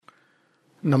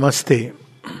Namaste.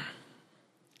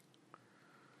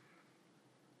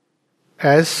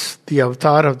 As the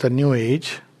avatar of the new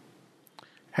age,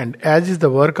 and as is the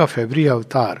work of every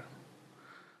avatar,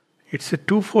 it's a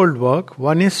twofold work.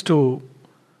 One is to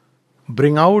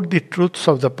bring out the truths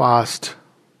of the past,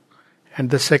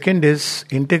 and the second is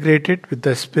integrate it with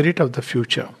the spirit of the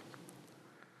future.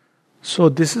 So,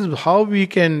 this is how we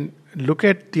can look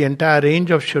at the entire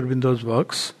range of Sri Aurobindo's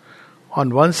works.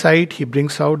 On one side, he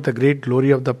brings out the great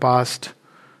glory of the past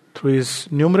through his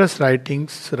numerous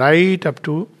writings, right up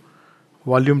to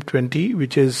volume 20,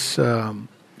 which is, the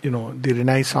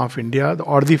Renaissance of India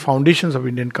or the foundations of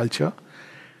Indian culture.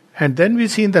 And then we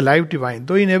see in the life divine,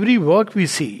 though in every work we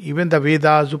see, even the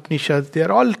Vedas, Upanishads, they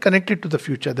are all connected to the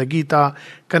future. The Gita,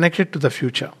 connected to the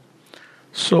future.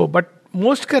 So, but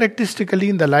most characteristically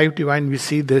in the life divine, we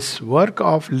see this work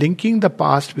of linking the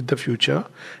past with the future,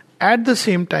 at the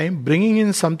same time bringing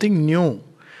in something new,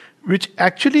 which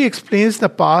actually explains the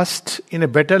past in a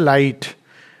better light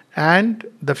and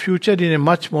the future in a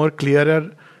much more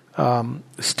clearer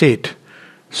state.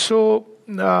 So,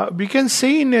 we can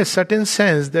say in a certain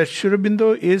sense that Sri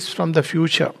Aurobindo is from the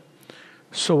future.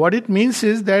 So what it means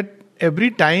is that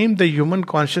every time the human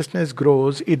consciousness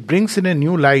grows, it brings in a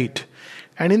new light.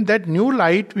 And in that new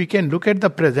light, we can look at the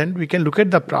present, we can look at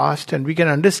the past, and we can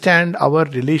understand our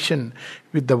relation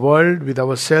with the world, with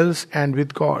ourselves, and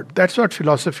with God. That's what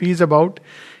philosophy is about.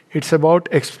 It's about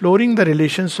exploring the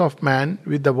relations of man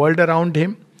with the world around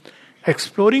him,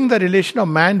 exploring the relation of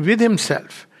man with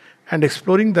himself, and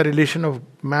exploring the relation of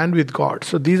man with God.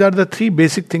 So these are the three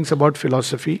basic things about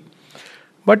philosophy.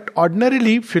 But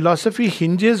ordinarily, philosophy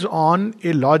hinges on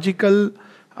a logical...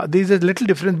 there's a little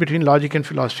difference between logic and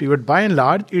philosophy, but by and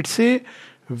large, it's a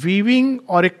weaving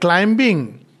or a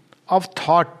climbing of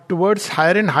thought towards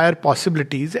higher and higher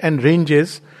possibilities and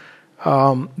ranges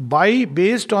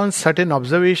based on certain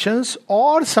observations,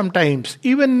 or sometimes,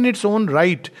 even in its own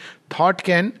right, thought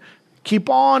can keep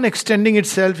on extending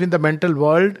itself in the mental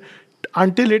world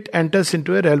until it enters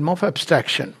into a realm of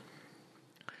abstraction.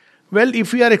 Well,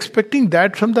 if we are expecting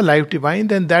that from the life divine,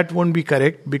 then that won't be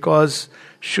correct, because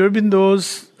Sri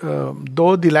Aurobindo's,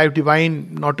 though the life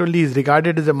divine not only is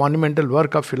regarded as a monumental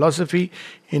work of philosophy,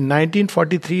 in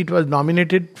 1943 it was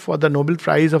nominated for the Nobel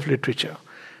Prize of Literature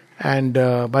and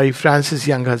by Francis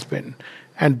Young husband.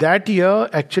 And that year,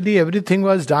 actually, everything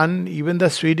was done. Even the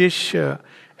Swedish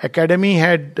Academy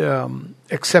had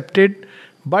accepted,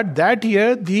 but that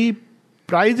year the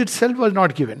prize itself was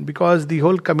not given because the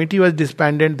whole committee was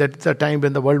disbanded. That's the time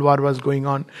when the World War was going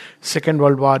on, Second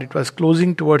World War. It was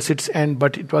closing towards its end,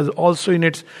 but it was also in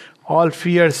its all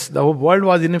fears. The whole world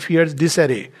was in a fierce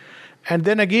disarray. And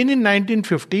then again in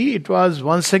 1950, it was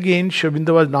once again Sri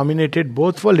Aurobindo was nominated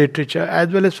both for literature as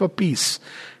well as for peace.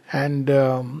 And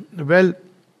again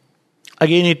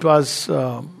it was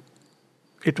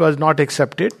not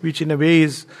accepted, which in a way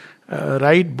is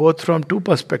right, both from two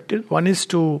perspectives. One is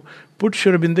to put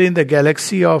Sri Aurobindo in the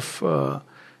galaxy of,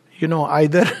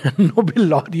 either Nobel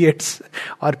laureates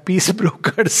or peace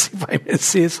brokers, if I may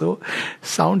say so.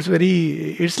 Sounds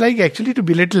it's like actually to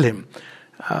belittle him.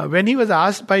 When he was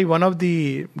asked by one of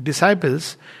the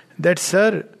disciples that,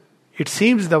 sir, it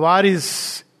seems the war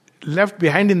is left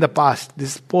behind in the past,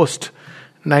 this post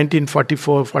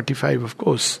 1944-45, of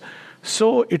course.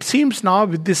 So it seems now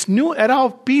with this new era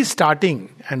of peace starting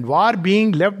and war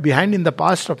being left behind in the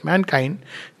past of mankind,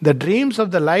 the dreams of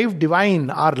the life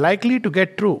divine are likely to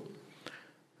get true.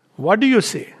 What do you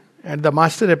say? And the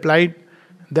master replied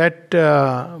that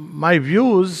my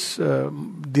views,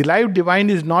 the life divine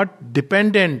is not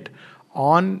dependent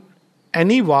on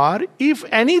any war. If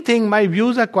anything, my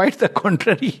views are quite the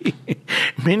contrary.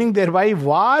 Meaning thereby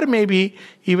war may be,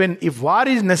 even if war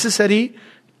is necessary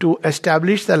to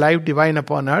establish the life divine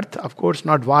upon earth, of course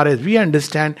not war as we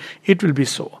understand, it will be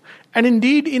so. And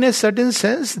indeed, in a certain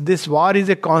sense, this war is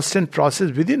a constant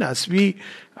process within us. We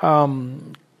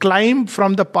climb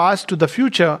from the past to the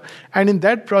future, and in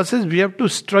that process we have to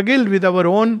struggle with our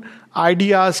own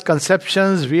ideas,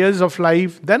 conceptions, ways of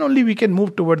life. Then only we can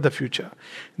move toward the future.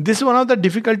 This is one of the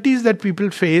difficulties that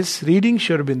people face reading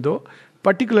Sri Aurobindo,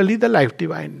 particularly the life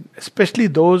divine, especially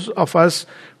those of us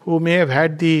who may have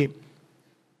had the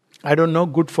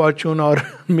good fortune or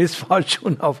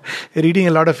misfortune of reading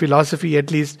a lot of philosophy. At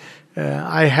least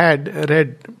I had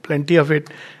read plenty of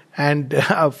it. And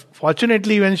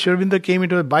fortunately, when Sri Aurobindo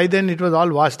came, by then it was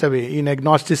all washed away in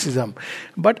agnosticism.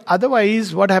 But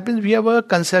otherwise, what happens? We have a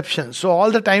conception. So all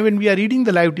the time when we are reading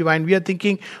the life divine, we are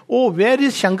thinking, where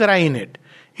is Shankara in it?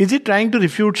 Is it trying to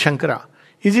refute Shankara?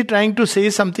 Is he trying to say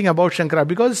something about Shankara?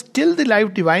 Because till the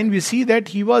life divine, we see that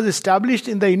he was established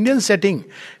in the Indian setting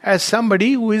as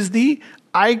somebody who is the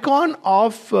icon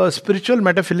of spiritual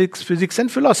metaphysics, physics and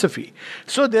philosophy.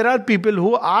 So there are people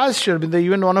who asked Sri Aurobindo,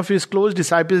 even one of his close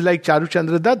disciples like Charu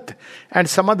Chandra Dutt and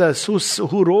some others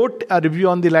who wrote a review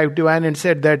on the Life Divine and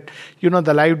said that,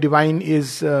 the Life Divine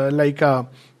is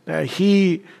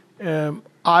he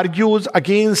argues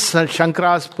against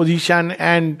Shankara's position,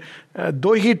 and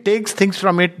though he takes things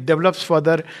from it, develops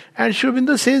further. And Sri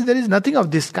Aurobindo says there is nothing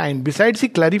of this kind. Besides, he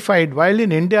clarified, while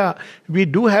in India we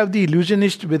do have the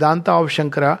illusionist Vedanta of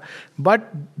Shankara,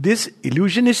 but this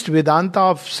illusionist Vedanta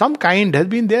of some kind has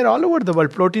been there all over the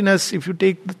world. Plotinus, if you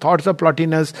take the thoughts of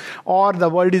Plotinus, or the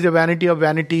world is a vanity of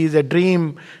vanities, a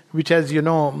dream which has,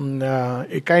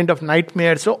 a kind of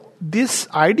nightmare. So this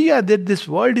idea that this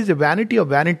world is a vanity of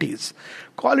vanities,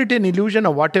 call it an illusion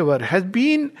or whatever, has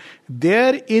been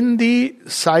there in the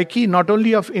psyche not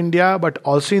only of India but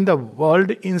also in the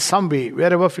world in some way,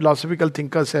 wherever philosophical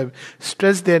thinkers have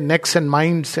stressed their necks and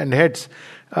minds and heads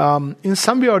in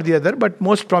some way or the other, but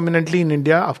most prominently in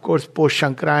India, of course,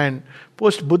 post-Shankara and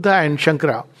post-Buddha and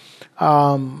Shankara,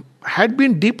 had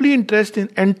been deeply entrenched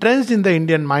in the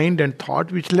Indian mind and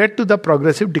thought, which led to the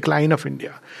progressive decline of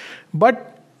India.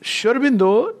 But Sri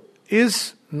Aurobindo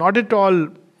is not at all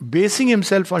basing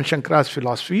himself on Shankara's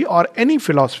philosophy or any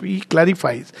philosophy. He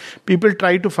clarifies. People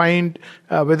try to find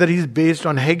whether he's based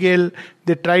on Hegel.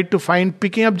 They try to find,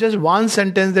 picking up just one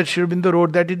sentence that Sri Aurobindo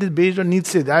wrote, that it is based on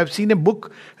Nietzsche. I have seen a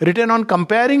book written on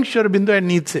comparing Sri Aurobindo and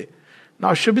Nietzsche.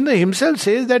 Now, Sri Aurobindo himself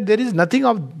says that there is nothing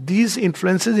of these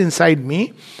influences inside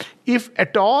me. If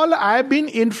at all I have been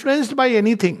influenced by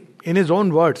anything, in his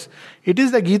own words, it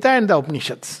is the Gita and the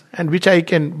Upanishads, and which we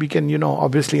can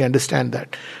obviously understand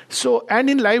that. So, and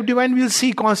in Life Divine, we'll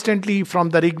see constantly from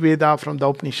the Rig Veda, from the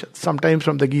Upanishads, sometimes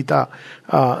from the Gita,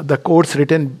 the quotes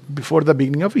written before the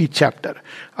beginning of each chapter.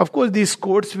 Of course, these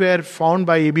quotes were found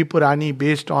by A.B. Purani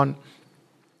based on,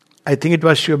 I think it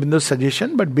was Sri Aurobindo's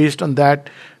suggestion, but based on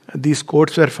that, these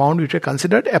quotes were found which were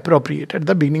considered appropriate at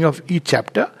the beginning of each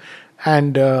chapter.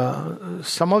 And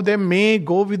some of them may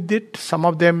go with it, some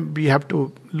of them we have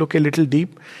to look a little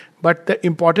deep. But the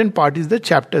important part is the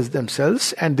chapters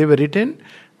themselves, and they were written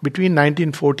between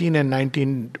 1914 and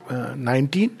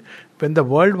 1919, when the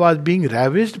world was being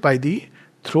ravaged by the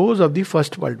throes of the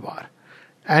First World War.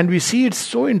 And we see it's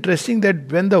so interesting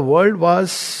that when the world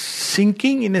was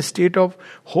sinking in a state of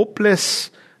hopeless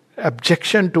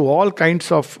abjection to all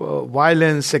kinds of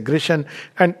violence, aggression,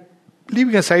 and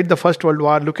leaving aside the First World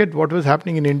War, look at what was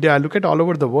happening in India, look at all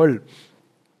over the world.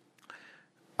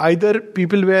 Either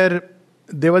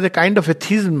there was a kind of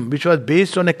atheism which was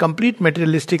based on a complete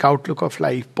materialistic outlook of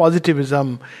life,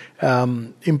 positivism,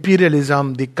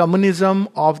 imperialism, the communism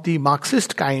of the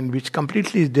Marxist kind, which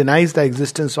completely denies the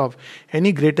existence of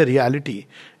any greater reality.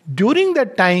 During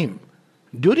that time,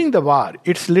 during the war,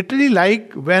 it's literally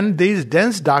like when there is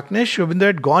dense darkness, Sri Aurobindo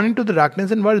had gone into the darkness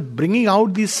and was bringing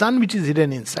out the sun which is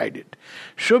hidden inside it.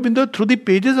 Sri Aurobindo, through the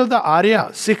pages of the Arya,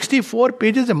 64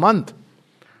 pages a month.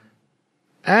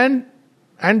 And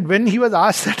when he was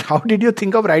asked that, how did you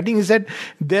think of writing? He said,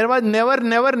 there was never,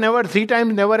 3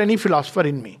 times never any philosopher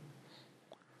in me.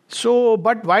 So,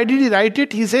 but why did he write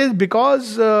it? He says,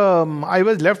 because I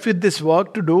was left with this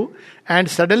work to do, and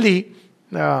suddenly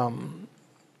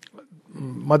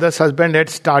mother's husband had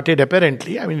started,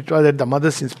 apparently, it was at the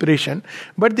mother's inspiration,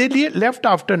 but they left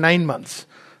after 9 months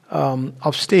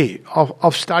of stay,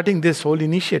 of starting this whole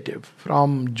initiative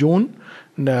from June,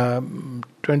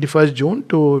 21st June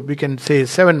to, we can say,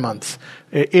 7 months,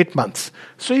 8 months.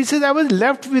 So he says, I was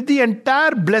left with the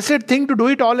entire blessed thing to do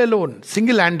it all alone,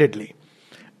 single-handedly.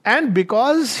 And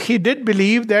because he did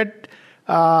believe that,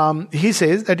 he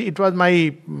says that it was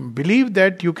my belief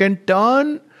that you can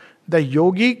turn the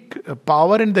yogic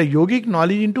power and the yogic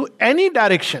knowledge into any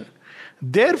direction.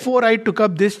 Therefore, I took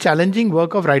up this challenging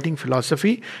work of writing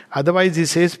philosophy. Otherwise, he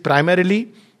says,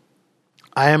 primarily,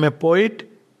 I am a poet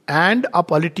and a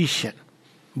politician.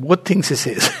 Both things he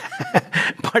says.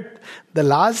 But the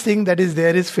last thing that is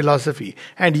there is philosophy.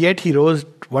 And yet he wrote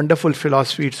wonderful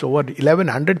philosophy. It's over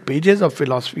 1100 pages of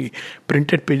philosophy,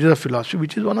 printed pages of philosophy,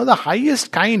 which is one of the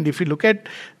highest kind. If you look at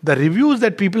the reviews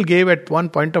that people gave at one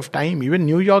point of time, even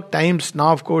New York Times,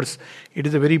 now of course it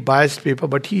is a very biased paper,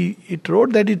 but it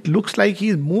wrote that it looks like he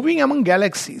is moving among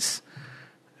galaxies,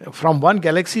 from one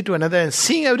galaxy to another, and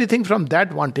seeing everything from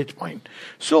that vantage point.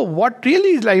 So what really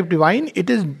is Life Divine? It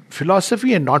is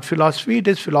philosophy and not philosophy. It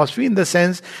is philosophy in the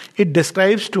sense it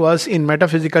describes to us in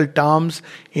metaphysical terms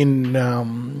in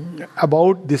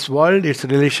about this world, its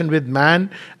relation with man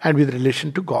and with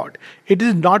relation to God. It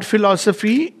is not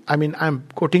philosophy. I'm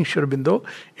quoting Sri Aurobindo.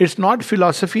 It's not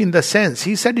philosophy in the sense,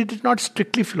 he said it is not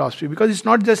strictly philosophy, because it's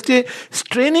not just a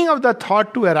straining of the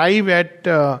thought to arrive at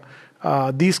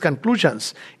these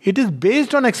conclusions. It is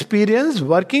based on experience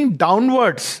working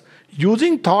downwards,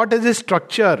 using thought as a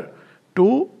structure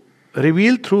to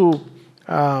reveal through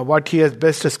what he has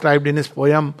best described in his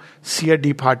poem, Seer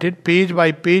Deep-Hearted, page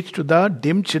by page to the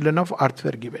dim children of earth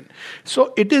were given.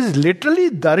 So it is literally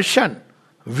darshan,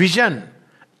 vision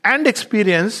and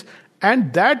experience,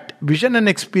 and that vision and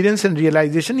experience and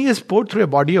realization he has poured through a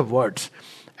body of words.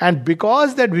 And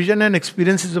because that vision and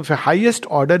experience is of a highest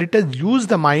order, it has used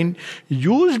the mind,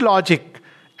 used logic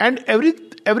and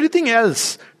everything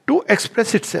else to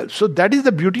express itself. So that is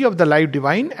the beauty of the life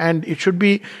divine, and it should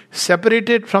be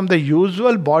separated from the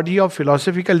usual body of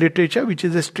philosophical literature, which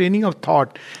is a straining of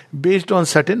thought based on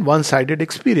certain one-sided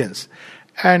experience.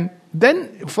 And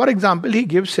then, for example, he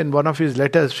gives in one of his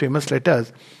letters, famous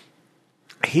letters,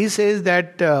 he says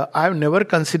that I have never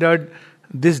considered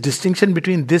this distinction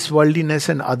between this worldliness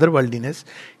and otherworldliness.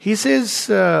 He says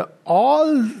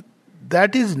all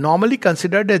that is normally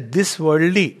considered as this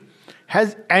worldly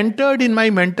has entered in my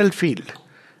mental field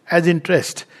as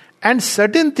interest, and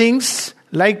certain things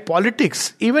like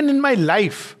politics, even in my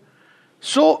life.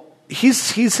 So he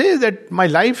says that my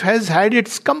life has had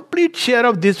its complete share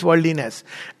of this worldliness.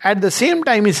 At the same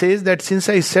time, he says that since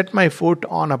I set my foot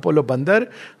on Apollo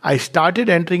Bandar, I started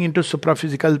entering into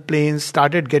supraphysical planes,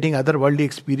 started getting other worldly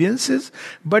experiences.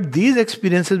 But these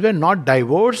experiences were not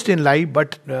divorced in life,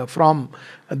 but from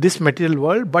this material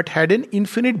world, but had an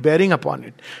infinite bearing upon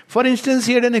it. For instance,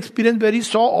 he had an experience where he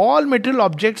saw all material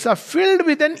objects are filled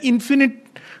with an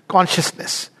infinite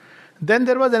consciousness. Then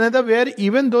there was another where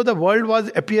even though the world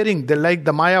was appearing, like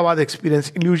the Mayavad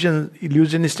experience,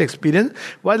 illusionist experience,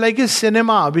 was like a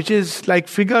cinema, which is like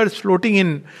figures floating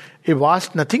in a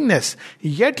vast nothingness.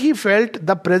 Yet he felt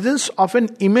the presence of an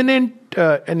immanent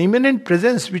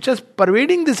presence which was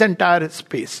pervading this entire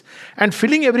space and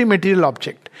filling every material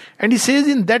object. And he says,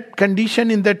 in that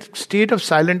condition, in that state of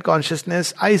silent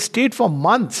consciousness, I stayed for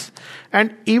months.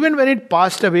 And even when it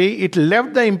passed away, it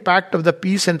left the impact of the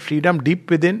peace and freedom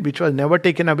deep within, which was never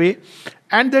taken away.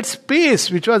 And that space,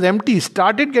 which was empty,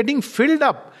 started getting filled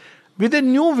up with a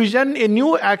new vision, a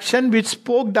new action, which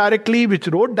spoke directly, which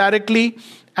wrote directly,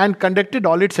 and conducted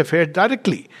all its affairs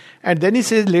directly. And then he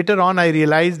says, later on I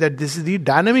realized that this is the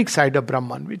dynamic side of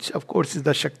Brahman, which of course is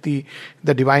the Shakti,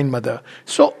 the Divine Mother.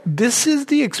 So this is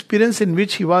the experience in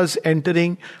which he was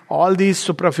entering all these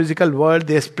supraphysical world,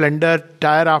 their splendor,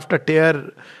 tear after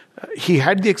tear. He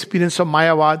had the experience of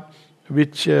Mayavad,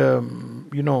 which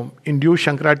induced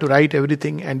Shankara to write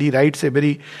everything, and he writes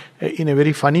in a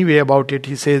very funny way about it.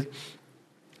 He says,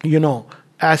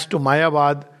 as to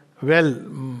Mayavad,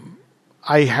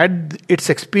 I had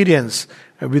its experience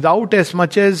without as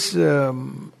much as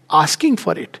asking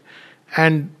for it.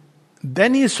 And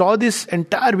then he saw this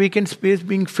entire vacant space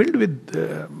being filled with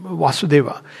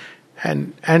Vasudeva.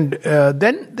 And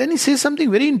then he says something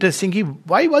very interesting.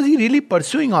 Why was he really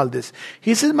pursuing all this?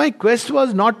 He says, my quest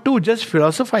was not to just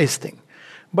philosophize things,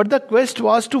 but the quest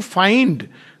was to find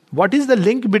what is the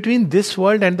link between this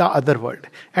world and the other world.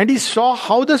 And he saw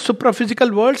how the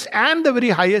supraphysical worlds and the very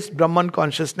highest Brahman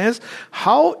consciousness,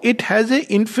 how it has an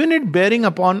infinite bearing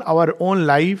upon our own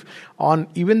life, on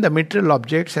even the material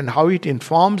objects, and how it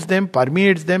informs them,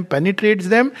 permeates them, penetrates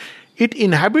them, it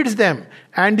inhabits them,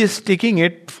 and is taking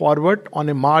it forward on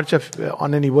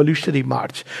on an evolutionary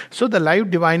march. So the life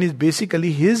divine is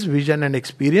basically his vision and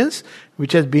experience,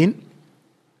 which has been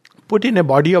put in a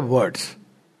body of words.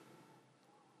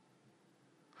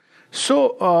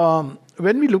 So,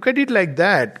 when we look at it like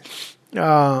that,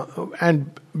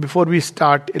 and before we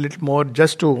start a little more,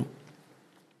 just to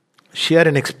share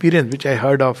an experience which I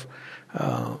heard of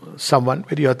someone,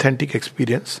 very authentic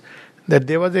experience, that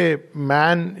there was a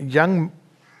man,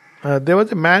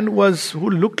 who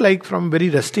looked like from very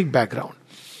rustic background.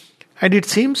 And it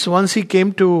seems once he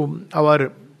came to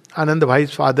our Anand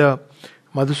Bhai's father,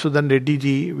 Madhusudan Reddy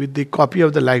ji, with the copy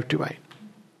of the Life Divine.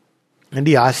 And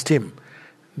he asked him,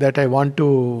 that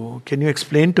can you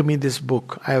explain to me this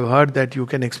book? I have heard that you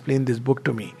can explain this book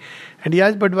to me. And he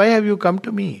asked, but why have you come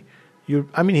to me?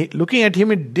 Looking at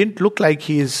him, it didn't look like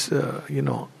he is,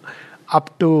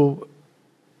 up to,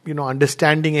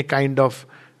 understanding a kind of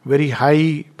very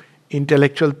high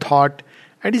intellectual thought.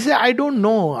 And he said, I don't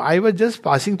know. I was just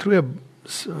passing through a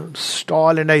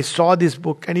stall and I saw this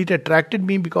book and it attracted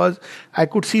me because I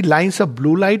could see lines of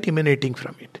blue light emanating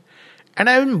from it. And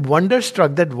I am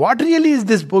wonderstruck that what really is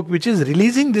this book which is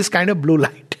releasing this kind of blue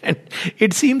light. And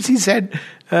it seems he said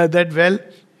then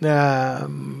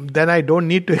I don't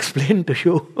need to explain to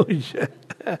you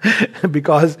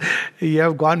because you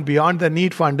have gone beyond the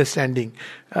need for understanding.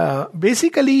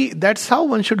 Basically, that's how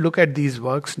one should look at these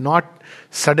works, not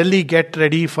suddenly get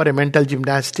ready for a mental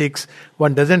gymnastics.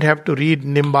 One doesn't have to read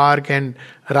Nimbark and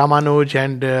Ramanuj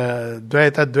and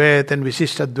Dvaita Dvait and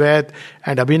Vishishta Dvait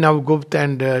and Abhinav Gupta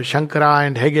and Shankara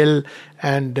and Hegel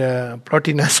and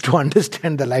Plotinus to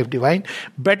understand the life divine.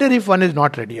 Better if one is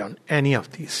not ready on any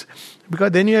of these,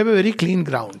 because then you have a very clean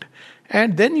ground.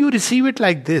 And then you receive it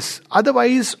like this.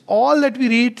 Otherwise, all that we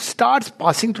read starts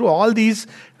passing through all these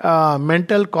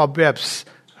mental cobwebs,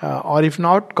 or if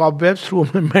not cobwebs, through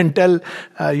mental,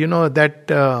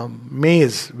 that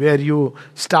maze where you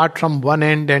start from one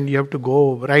end and you have to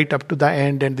go right up to the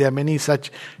end, and there are many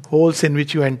such holes in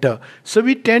which you enter. So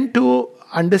we tend to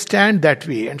understand that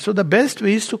way. And so the best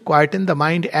way is to quieten the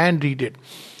mind and read it.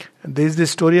 There is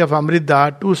this story of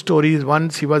Amrita, two stories.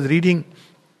 Once he was reading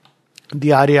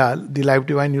the Arya, the life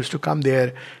divine used to come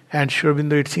there, and Sri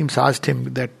Aurobindo, it seems, asked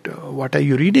him that, what are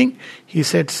you reading? He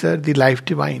said, sir, the life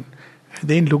divine. And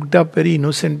then looked up very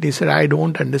innocently, he said, I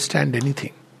don't understand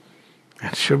anything.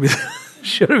 And Sri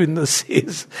Aurobindo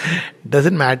says,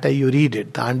 doesn't matter, you read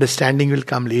it, the understanding will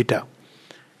come later.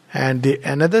 And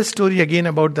another story again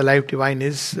about the life divine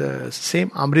is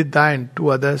same Amrita and two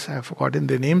others, I have forgotten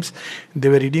their names. They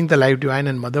were reading the life divine,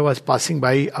 and mother was passing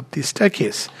by up the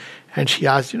staircase. And she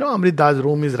asked, Amrita's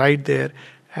room is right there.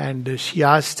 And she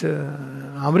asked,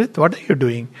 Amrit, what are you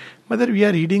doing? Mother, we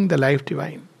are reading the life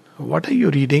divine. What are you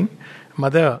reading?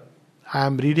 Mother, I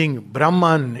am reading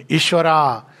Brahman,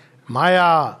 Ishvara,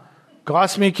 Maya,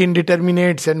 cosmic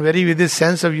indeterminates, and very with this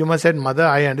sense of humor said, Mother,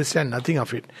 I understand nothing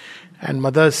of it. And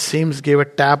mother seems gave a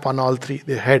tap on all three,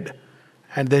 the head.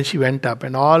 And then she went up,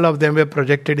 and all of them were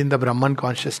projected in the Brahman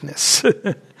consciousness.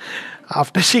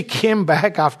 After she came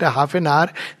back, after half an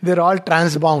hour, they're all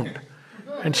transbound.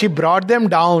 And she brought them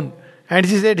down. And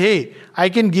she said, hey, I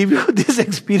can give you this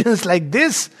experience like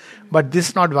this, but this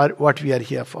is not what we are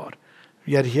here for.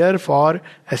 We are here for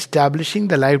establishing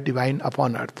the life divine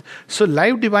upon earth. So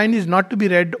life divine is not to be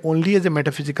read only as a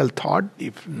metaphysical thought,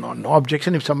 if no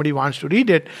objection if somebody wants to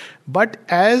read it, but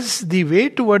as the way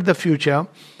toward the future,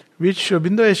 which Sri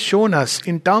Aurobindo has shown us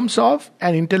in terms of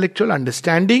an intellectual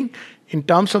understanding, in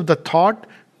terms of the thought.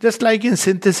 Just like in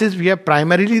synthesis, we have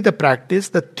primarily the practice,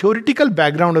 the theoretical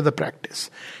background of the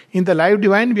practice. In the life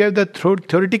divine, we have the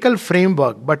theoretical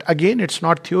framework, but again, it's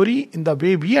not theory in the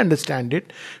way we understand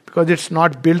it, because it's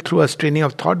not built through a straining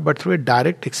of thought, but through a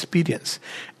direct experience.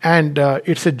 And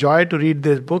it's a joy to read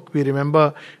this book. We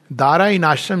remember Dara in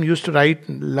ashram used to write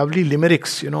lovely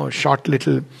limericks, short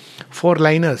little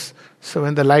 4-liners. So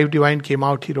when the life divine came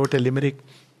out, he wrote a limerick,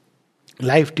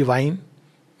 life divine,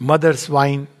 mother's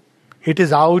wine, it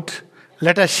is out,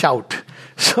 let us shout.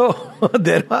 So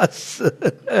there was,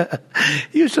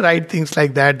 he used to write things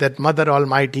like that Mother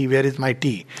Almighty, where is my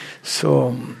tea?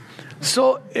 So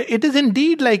it is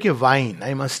indeed like a wine,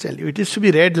 I must tell you. It is to be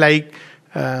read like,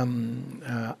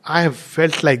 I have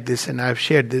felt like this and I have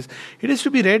shared this. It is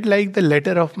to be read like the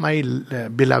letter of my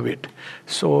beloved.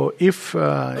 So if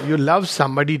you love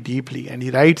somebody deeply and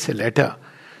he writes a letter,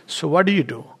 so what do?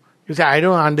 You say, I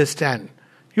don't understand.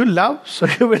 You love, so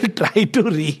you will try to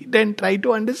read and try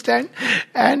to understand.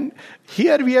 And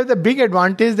here we have the big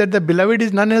advantage that the beloved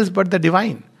is none else but the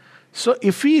divine. So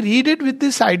if we read it with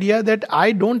this idea that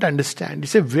I don't understand,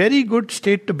 it's a very good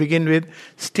state to begin with,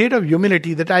 state of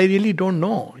humility that I really don't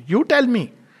know. You tell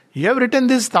me. You have written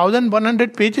this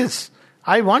 1,100 pages.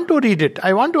 I want to read it.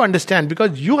 I want to understand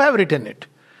because you have written it.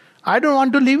 I don't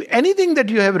want to leave anything that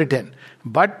you have written.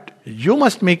 But you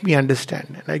must make me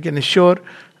understand. And I can assure,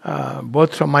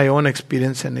 both from my own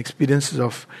experience and experiences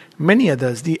of many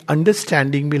others, the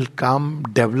understanding will come,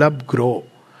 develop, grow.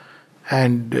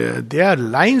 And they are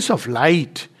lines of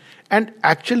light. And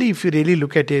actually, if you really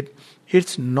look at it,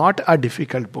 it's not a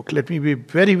difficult book. Let me be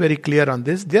very, very clear on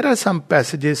this. There are some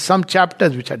passages, some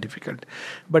chapters which are difficult.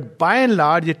 But by and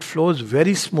large, it flows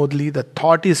very smoothly. The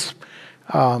thought is,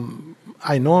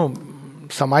 I know,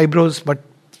 some eyebrows, but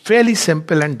fairly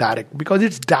simple and direct. Because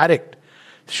it's direct.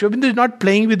 Sri Aurobindo is not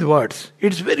playing with words.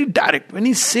 It's very direct. When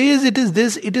he says it is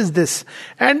this, it is this.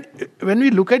 And when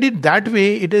we look at it that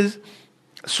way, it is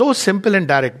so simple and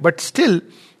direct. But still,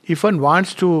 if one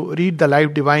wants to read the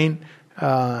life divine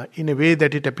in a way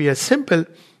that it appears simple,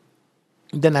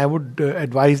 then I would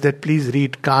advise that please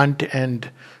read Kant and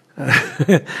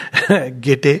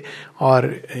Goethe, or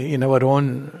in our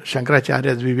own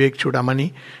Shankaracharya's Vivek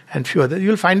Chudamani and few others.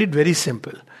 You'll find it very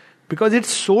simple because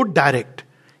it's so direct.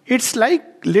 It's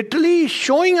like literally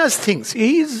showing us things.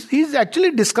 He's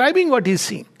actually describing what he's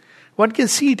seeing. One can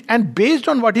see it, and based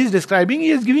on what he's describing, he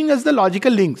is giving us the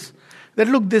logical links. That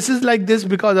look, this is like this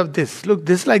because of this. Look,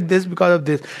 this like this because of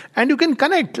this. And you can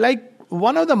connect, like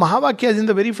one of the Mahavakyas in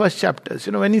the very first chapters,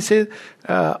 when he says,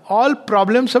 all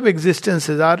problems of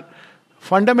existences are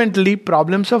fundamentally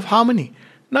problems of harmony.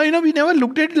 Now, we never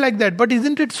looked at it like that, but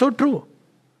isn't it so true?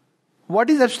 What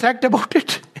is abstract about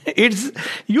it?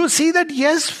 You see that,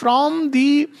 yes, from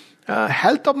the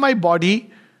health of my body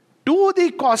to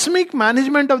the cosmic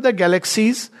management of the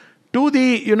galaxies, to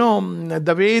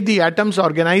the way the atoms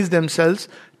organize themselves,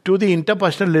 to the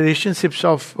interpersonal relationships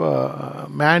of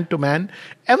man to man,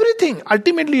 everything,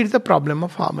 ultimately it's the problem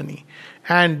of harmony.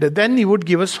 And then he would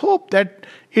give us hope that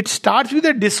it starts with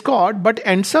a discord but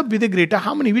ends up with a greater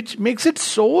harmony, which makes it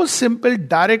so simple,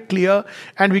 direct, clear,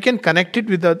 and we can connect it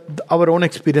with our own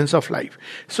experience of life.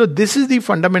 So this is the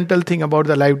fundamental thing about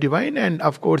the Life Divine, and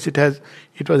of course it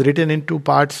was written in two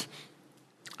parts.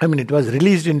 It was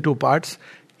released in two parts.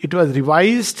 It was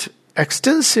revised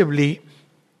extensively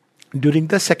during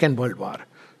the Second World War.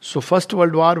 So First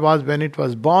World War was when it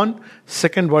was born,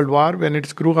 Second World War when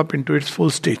it grew up into its full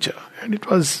stature. And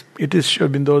it is Sri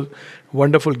Aurobindo's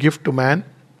wonderful gift to man.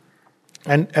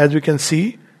 And as we can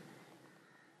see,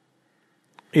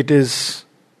 there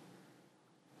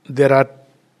are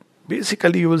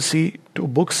basically, you will see two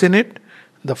books in it.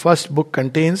 The first book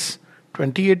contains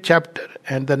 28 chapters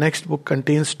and the next book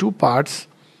contains two parts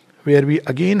where we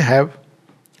again have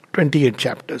 28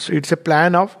 chapters. So it's a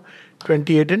plan of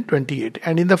 28 and 28.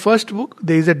 And in the first book,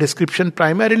 there is a description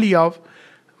primarily of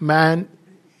man.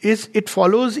 It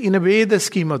follows in a way the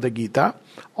scheme of the Gita,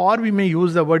 or we may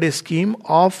use the word a scheme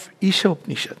of Isha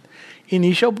Upanishad. In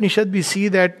Isha Upanishad, we see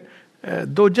that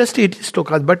though just 8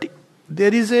 slokas, but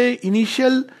there is a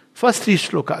initial first 3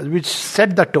 slokas which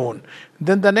set the tone,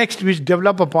 then the next which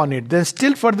develop upon it, then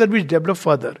still further which develop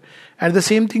further. And the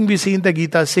same thing we see in the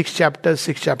Gita, 6 chapters,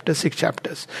 6 chapters, 6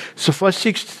 chapters. So first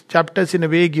 6 chapters in a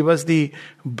way give us the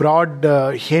broad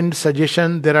hint,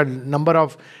 suggestion. There are number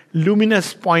of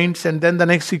luminous points, and then the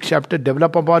next 6 chapters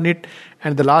develop upon it,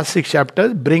 and the last 6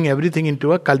 chapters bring everything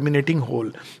into a culminating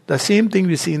whole. The same thing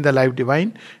we see in the Life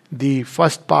Divine. The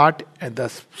first part and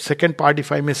the second part,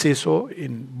 if I may say so,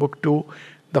 in book 2,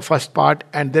 the first part,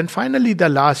 and then finally the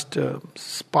last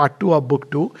part 2 of book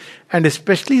 2, and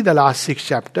especially the last 6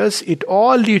 chapters, it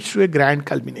all leads to a grand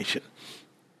culmination.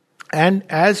 And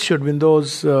as Sri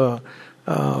Aurobindo's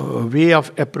way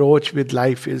of approach with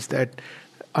life is that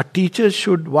a teacher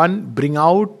should, one, bring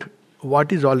out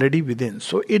what is already within.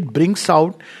 So it brings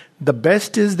out, the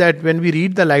best is that when we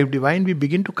read the Life Divine, we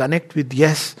begin to connect with,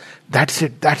 yes, that's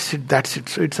it.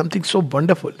 So it's something so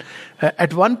wonderful.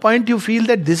 At one point you feel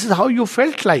that this is how you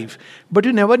felt life, but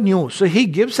you never knew. So he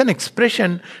gives an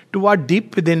expression to what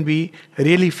deep within we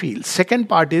really feel. Second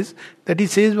part is that he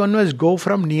says one must go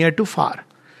from near to far.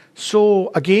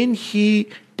 So again he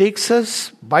takes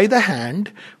us by the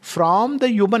hand from the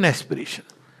human aspiration.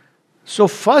 So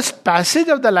first passage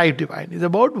of the Life Divine is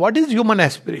about what is human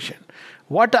aspiration.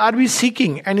 What are we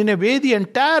seeking? And in a way, the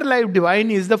entire Life Divine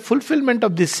is the fulfillment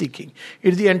of this seeking.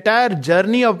 It's the entire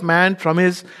journey of man from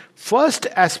his first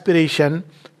aspiration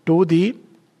to the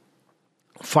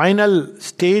final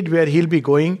stage where he'll be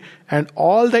going, and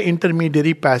all the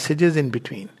intermediary passages in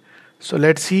between. So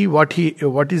let's see what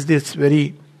is this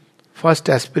very first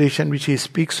aspiration which he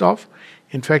speaks of.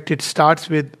 In fact, it starts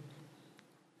with,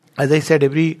 as I said,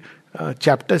 every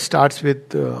chapter starts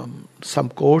with some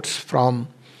quotes from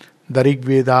the Rig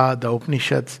Veda, the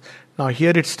Upanishads. Now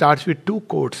here it starts with 2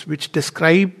 quotes which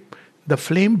describe the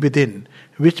flame within,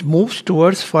 which moves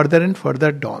towards further and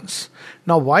further dawns.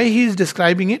 Now why he is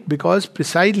describing it? Because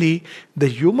precisely the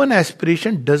human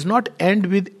aspiration does not end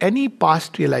with any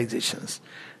past realizations.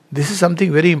 This is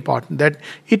something very important, that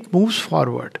it moves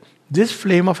forward. This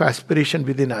flame of aspiration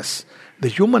within us, the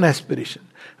human aspiration,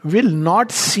 will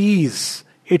not cease.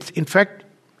 It's in fact,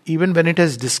 even when it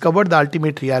has discovered the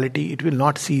ultimate reality, it will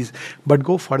not cease, but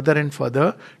go further and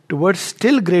further towards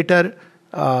still greater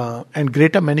and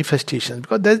greater manifestations,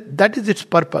 because that is its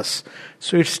purpose.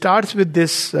 So it starts with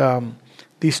these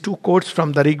 2 quotes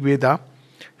from the Rig Veda.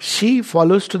 She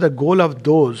follows to the goal of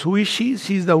those. Who is she?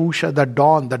 She is the Usha, the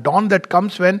dawn that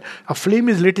comes when a flame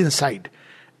is lit inside.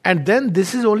 And then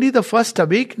this is only the first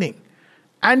awakening.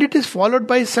 And it is followed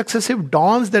by successive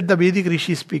dawns that the Vedic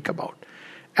rishis speak about.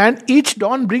 And each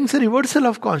dawn brings a reversal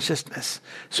of consciousness.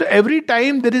 So every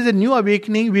time there is a new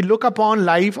awakening, we look upon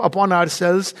life, upon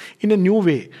ourselves in a new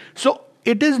way. So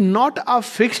it is not a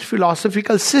fixed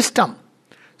philosophical system.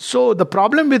 So the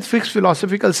problem with fixed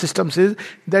philosophical systems is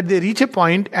that they reach a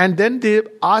point and then they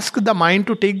ask the mind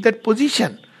to take that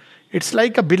position. It's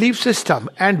like a belief system,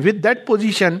 and with that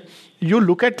position, you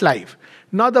look at life.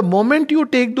 Now the moment you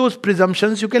take those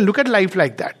presumptions, you can look at life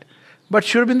like that. But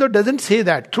Sri Aurobindo doesn't say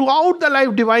that. Throughout the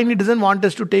life divine, he doesn't want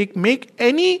us to make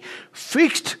any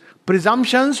fixed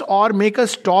presumptions or make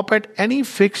us stop at any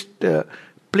fixed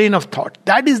plane of thought.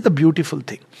 That is the beautiful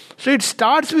thing. So it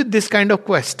starts with this kind of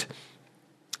quest.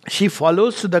 She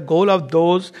follows to the goal of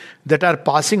those that are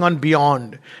passing on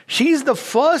beyond. She is the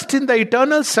first in the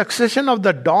eternal succession of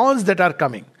the dawns that are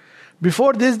coming.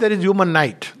 Before this, there is human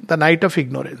night, the night of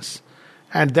ignorance.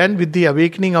 And then with the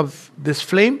awakening of this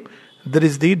flame, there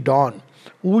is the dawn.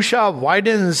 Usha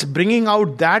widens, bringing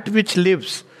out that which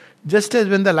lives. Just as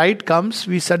when the light comes,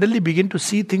 we suddenly begin to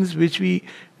see things which we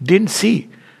didn't see.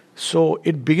 So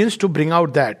it begins to bring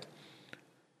out that.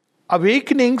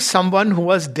 Awakening someone who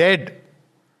was dead.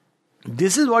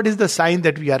 This is what is the sign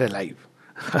that we are alive.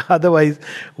 Otherwise,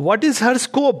 what is her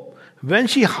scope? When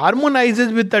she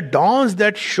harmonizes with the dawns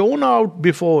that shone out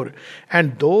before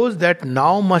and those that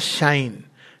now must shine,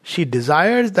 she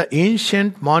desires the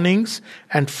ancient mornings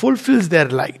and fulfills their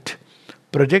light.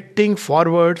 Projecting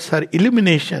forwards her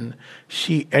illumination,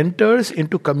 she enters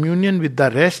into communion with the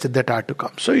rest that are to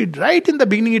come. So right in the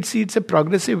beginning, it's a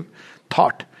progressive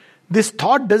thought. This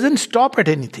thought doesn't stop at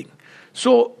anything.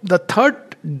 So the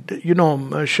third, Sri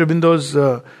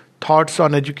Aurobindo's thoughts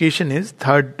on education is,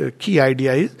 third key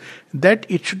idea is that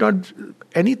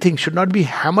anything should not be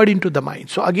hammered into the mind.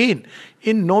 So again,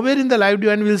 nowhere in the life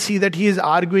divine will see that he is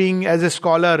arguing as a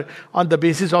scholar on the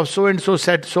basis of so and so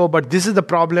said so, but this is the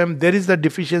problem, there is the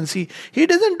deficiency. He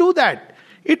doesn't do that.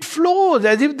 It flows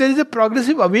as if there is a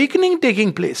progressive awakening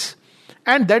taking place.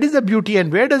 And that is the beauty.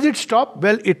 And where does it stop?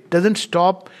 Well, it doesn't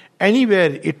stop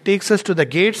anywhere. It takes us to the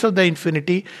gates of the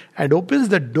infinity and opens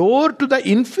the door to the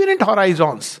infinite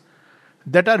horizons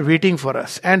that are waiting for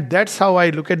us. And that's how I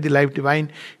look at the life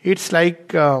divine. It's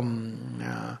like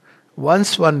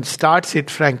once one starts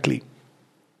it, frankly,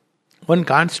 one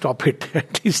can't stop it.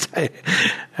 At least I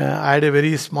had a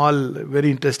very small,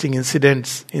 very interesting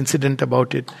incident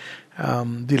about it.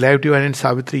 The life divine and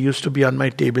Savitri used to be on my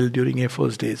table during Air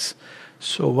Force days.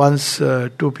 So once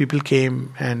two people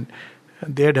came and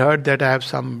they had heard that I have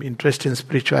some interest in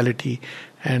spirituality,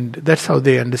 and that's how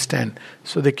they understand.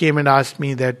 So they came and asked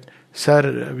me that,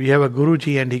 "Sir, we have a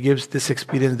Guruji and he gives this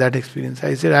experience, that experience."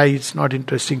 I said, "It's not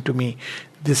interesting to me,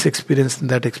 this experience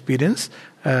and that experience.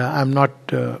 I'm not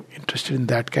interested in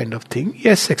that kind of thing.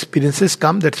 Yes, experiences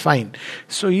come, that's fine."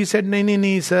 So he said,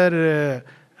 "No, sir,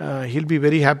 he'll be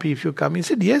very happy if you come." He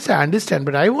said, "Yes, I understand,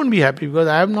 but I won't be happy because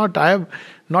I have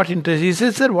not interested." He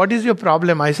said, "Sir, what is your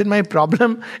problem?" I said, "My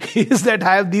problem is that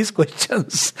I have these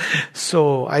questions."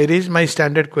 So I raised my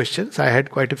standard questions. I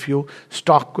had quite a few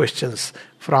stock questions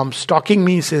from stalking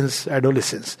me since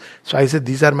adolescence. So I said,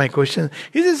 "These are my questions."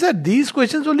 He said, "Sir, these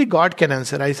questions only God can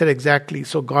answer." I said, "Exactly.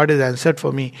 So God has answered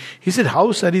for me." He said, "How,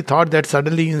 sir?" He thought that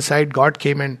suddenly inside God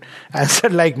came and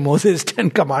answered like Moses' 10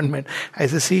 commandments. I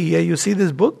said, "See here, you see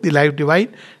this book, The Life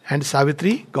Divine and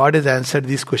Savitri, God has answered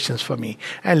these questions for me."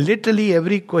 And literally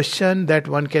every question that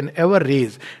one can ever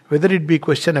raise, whether it be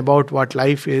question about what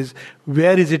life is,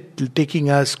 where is it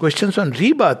taking us, questions on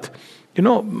rebirth,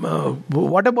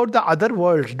 what about the other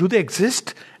worlds? Do they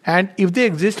exist? And if they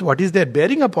exist, what is their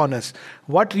bearing upon us?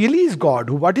 What really is God?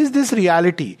 What is this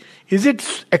reality? Is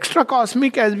it extra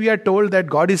cosmic as we are told that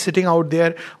God is sitting out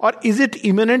there? Or is it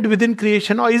immanent within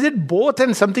creation? Or is it both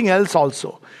and something else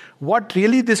also? What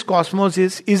really this cosmos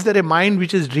is? Is there a mind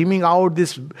which is dreaming out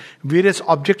these various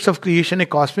objects of creation, a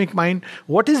cosmic mind?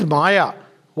 What is Maya?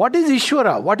 What is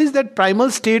Ishvara? What is that primal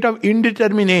state of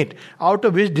indeterminate out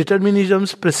of which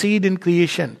determinisms proceed in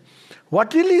creation?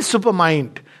 What really is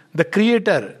supermind? The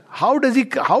creator. How does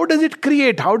it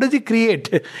create? How does he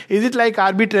create? Is it like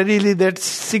arbitrarily that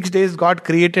 6 days God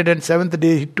created and 7th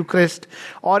day he took rest?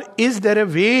 Or is there a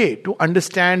way to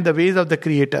understand the ways of the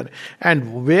creator?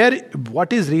 And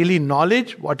what is really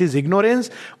knowledge? What is ignorance?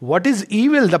 What is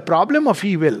evil? The problem of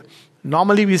evil.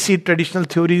 Normally we see traditional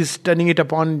theories turning it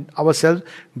upon ourselves.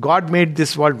 God made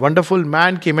this world wonderful.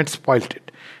 Man came and spoilt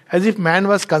it. As if man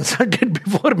was consulted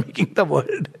before making the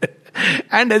world.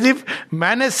 And as if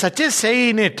man has such a say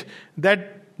in it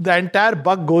that the entire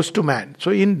buck goes to man. So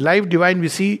in Life Divine we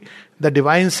see the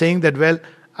divine saying that, well,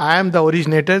 I am the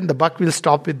originator and the buck will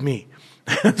stop with me.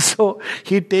 So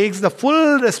he takes the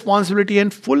full responsibility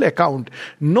and full account.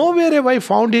 Nowhere have I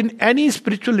found in any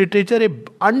spiritual literature a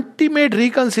ultimate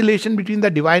reconciliation between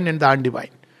the divine and the undivine.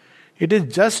 It is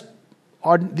just,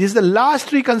 or this is the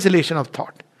last reconciliation of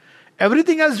thought.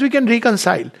 Everything else we can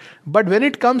reconcile. But when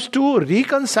it comes to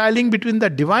reconciling between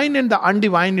the divine and the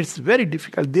undivine, it's very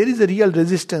difficult. There is a real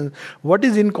resistance. What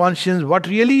is inconscience? What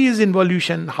really is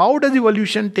involution? How does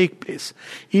evolution take place?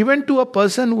 Even to a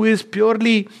person who is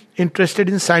purely interested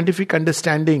in scientific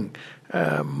understanding,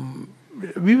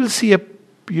 we will see a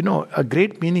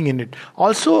great meaning in it.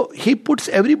 Also, he puts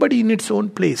everybody in its own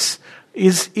place.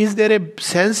 Is there a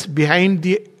sense behind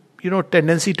the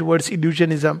tendency towards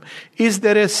illusionism? Is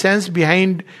there a sense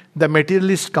behind the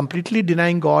materialist completely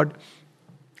denying God?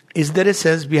 Is there a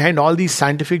sense behind all these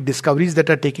scientific discoveries that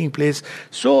are taking place?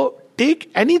 So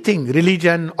take anything,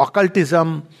 religion,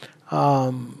 occultism,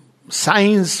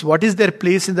 science, what is their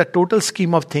place in the total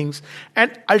scheme of things?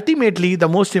 And ultimately, the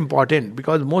most important,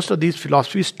 because most of these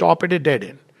philosophies stop at a dead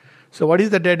end. So what is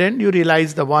the dead end? You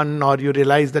realize the one, or you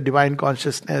realize the divine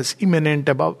consciousness immanent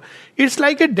above. It's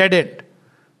like a dead end.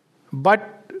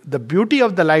 But the beauty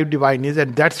of the life divine is,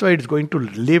 and that's why it's going to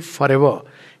live forever,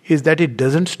 is that it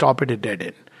doesn't stop at a dead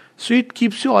end. So it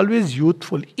keeps you always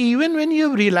youthful. Even when you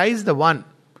have realized the one,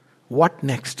 what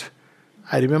next?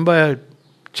 I remember a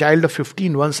child of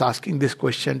 15 once asking this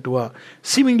question to a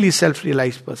seemingly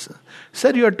self-realized person.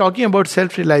 Sir, you are talking about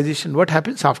self-realization. What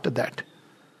happens after that?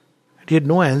 He had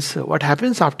no answer. What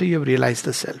happens after you have realized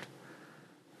the self?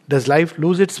 Does life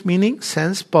lose its meaning,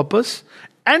 sense, purpose?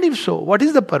 And if so, what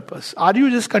is the purpose? Are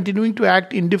you just continuing to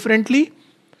act indifferently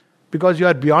because you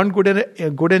are beyond good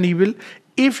and evil?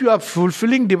 If you are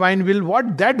fulfilling divine will,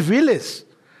 what that will is.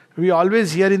 We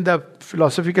always hear in the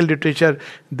philosophical literature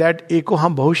that Eko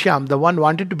Ham Bahushyam, the one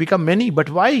wanted to become many, but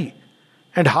why?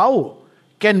 And how?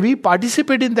 Can we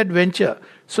participate in that venture?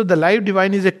 So the life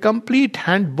divine is a complete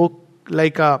handbook,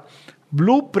 like a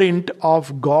blueprint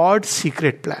of God's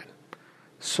secret plan.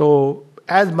 So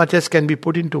as much as can be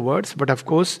put into words, but of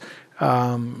course,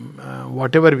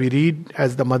 whatever we read,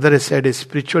 as the mother has said, a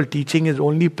spiritual teaching is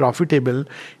only profitable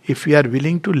if we are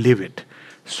willing to live it.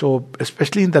 So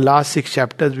especially in the last 6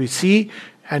 chapters, we see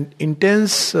an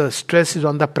intense stress is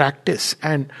on the practice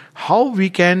and how we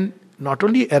can not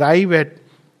only arrive at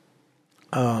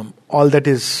all that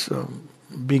is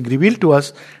being revealed to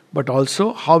us, but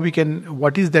also how we can,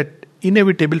 what is that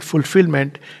inevitable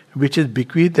fulfillment which is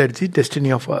bequeathed as the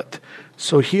destiny of earth.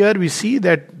 So here we see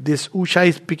that this Usha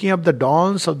is picking up the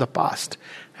dawns of the past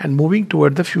and moving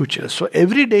toward the future. So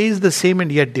every day is the same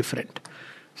and yet different.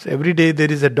 So every day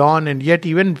there is a dawn, and yet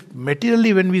even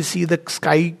materially when we see the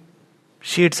sky,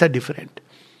 shades are different.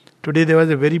 Today there was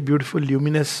a very beautiful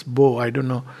luminous bow, I don't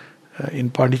know, in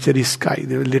Pondicherry sky.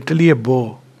 There was literally a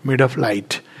bow made of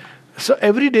light. So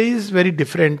every day is very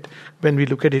different when we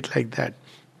look at it like that.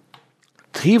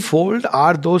 Threefold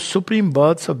are those supreme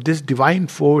births of this divine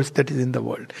force that is in the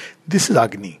world. This is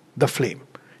Agni, the flame.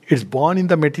 It's born in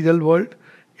the material world.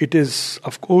 It is,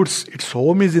 of course, its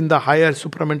home is in the higher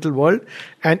supramental world,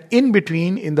 and in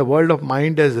between, in the world of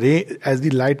mind as the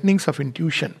lightnings of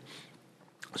intuition.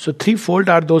 So threefold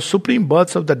are those supreme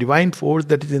births of the divine force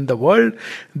that is in the world.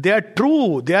 They are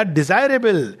true, they are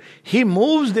desirable. He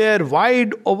moves there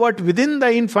wide overt within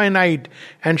the infinite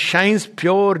and shines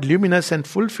pure, luminous and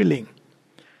fulfilling.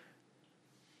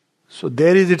 So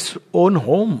there is its own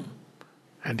home.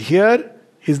 And here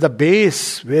is the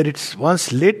base where it's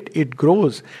once lit, it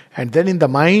grows. And then in the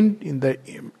mind,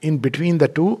 in between the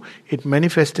two, it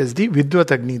manifests as the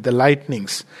Vidvat Agni, the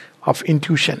lightnings of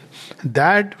intuition.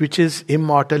 That which is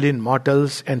immortal in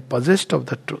mortals and possessed of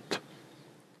the truth.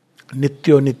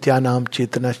 Nityo Nityanam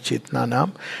Chetanas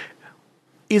Chetananam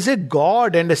is a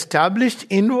God and established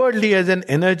inwardly as an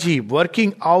energy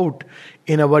working out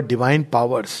in our divine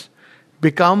powers.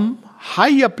 Become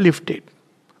high uplifted.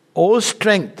 O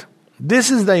strength, this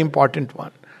is the important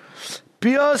one.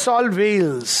 Pierce all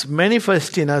veils,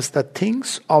 manifest in us the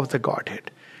things of the Godhead.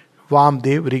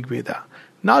 Vamdev Rigveda.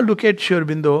 Now look at Sri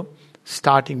Aurobindo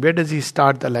starting. Where does he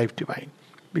start the life divine?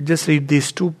 We just read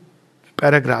these 2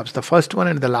 paragraphs, the first one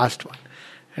and the last one,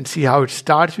 and see how it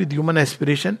starts with human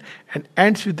aspiration and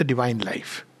ends with the divine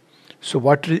life. So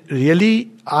what really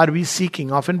are we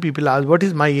seeking? Often people ask, what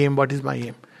is my aim? What is my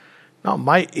aim? Now,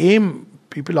 my aim,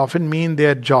 people often mean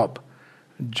their job.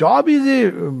 Job is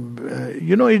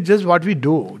it's just what we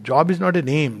do. Job is not an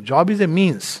aim. Job is a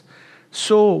means.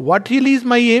 So, what really is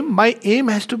my aim? My aim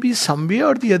has to be some way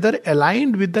or the other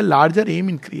aligned with the larger aim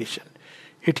in creation.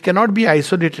 It cannot be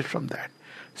isolated from that.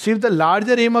 So, if the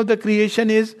larger aim of the creation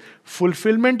is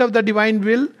fulfillment of the divine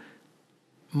will,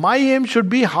 my aim should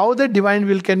be how the divine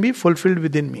will can be fulfilled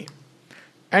within me.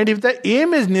 And if the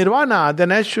aim is nirvana,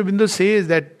 then as Sri Aurobindo says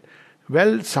that,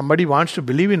 well, somebody wants to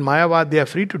believe in Mayavad, they are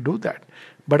free to do that.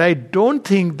 But I don't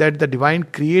think that the divine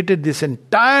created this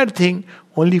entire thing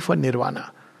only for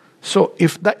nirvana. So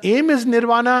if the aim is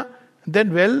nirvana,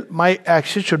 then well, my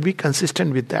action should be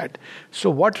consistent with that. So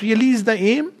what really is the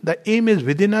aim? The aim is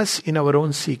within us in our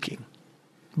own seeking.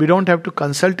 We don't have to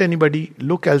consult anybody,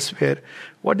 look elsewhere.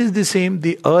 What is this aim?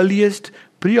 The earliest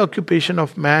preoccupation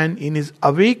of man in his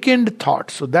awakened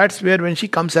thought. So that's where when she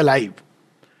comes alive.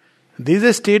 There is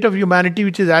a state of humanity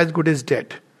which is as good as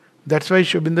dead. That's why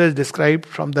Sri Aurobindo is described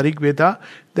from the Rig Veda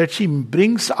that she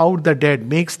brings out the dead,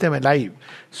 makes them alive.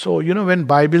 So, when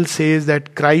Bible says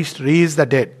that Christ raised the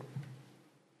dead,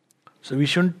 so we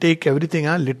shouldn't take everything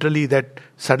literally that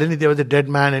suddenly there was a dead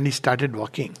man and he started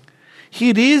walking.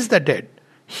 He raised the dead.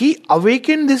 He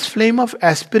awakened this flame of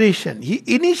aspiration. He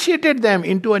initiated them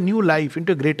into a new life,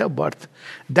 into a greater birth.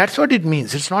 That's what it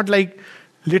means. It's not like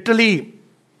literally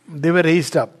they were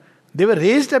raised up. They were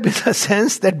raised up in the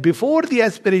sense that before the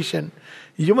aspiration,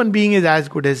 human being is as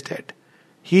good as dead.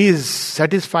 He is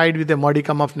satisfied with a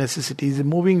modicum of necessity. He is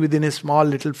moving within a small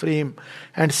little frame.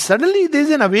 And suddenly there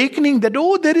is an awakening that,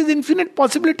 there is infinite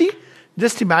possibility.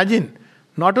 Just imagine.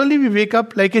 Not only we wake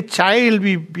up like a child,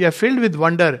 we are filled with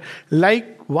wonder.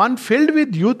 Like one filled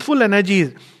with youthful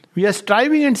energies. We are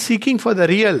striving and seeking for the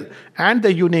real and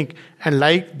the unique. And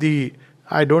like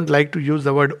I don't like to use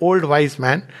the word old wise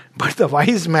man, but the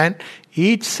wise man,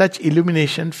 each such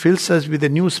illumination fills us with a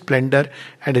new splendor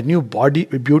and a new body,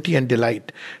 beauty and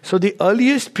delight. So the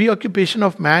earliest preoccupation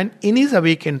of man in his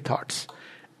awakened thoughts,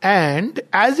 and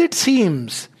as it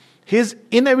seems, his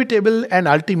inevitable and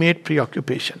ultimate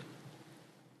preoccupation.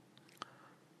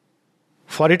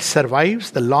 For it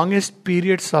survives the longest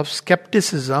periods of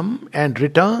skepticism and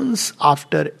returns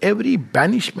after every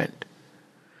banishment,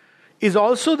 is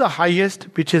also the highest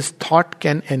which his thought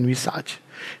can envisage.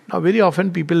 Now, very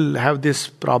often people have this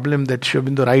problem that Sri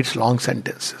Aurobindo writes long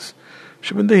sentences.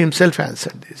 Sri Aurobindo himself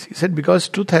answered this. He said, because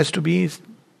truth has to be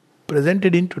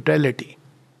presented in totality.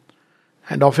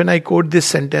 And often I quote this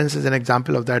sentence as an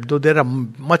example of that, though there are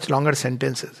much longer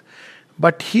sentences.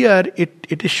 But here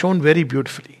it is shown very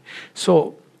beautifully.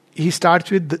 So he starts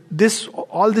with this,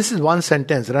 all this is one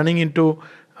sentence running into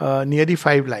nearly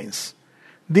 5 lines.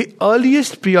 The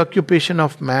earliest preoccupation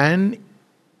of man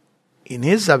in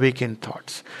his awakened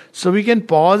thoughts. So we can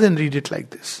pause and read it like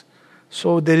this.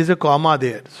 So there is a comma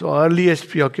there. So earliest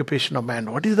preoccupation of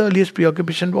man. What is the earliest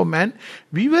preoccupation of man?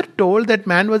 We were told that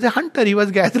man was a hunter. He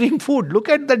was gathering food. Look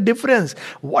at the difference.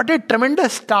 What a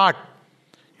tremendous start.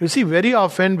 You see, very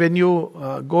often when you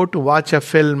go to watch a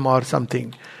film or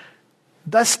something,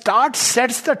 the start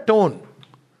sets the tone.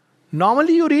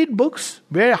 Normally you read books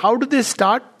where how do they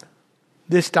start?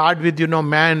 They start with,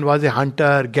 man was a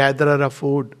hunter, gatherer of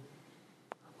food.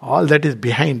 All that is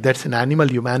behind, that's an animal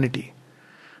humanity.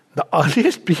 The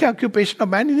earliest preoccupation of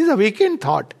man is awakened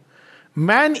thought.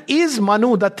 Man is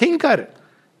Manu, the thinker.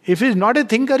 If he is not a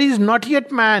thinker, he is not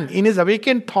yet man in his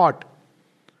awakened thought.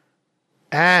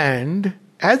 And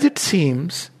as it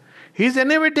seems, his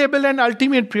inevitable and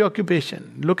ultimate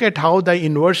preoccupation. Look at how the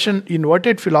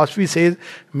inverted philosophy says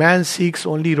man seeks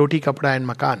only roti, kapda and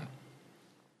makan.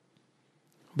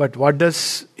 But what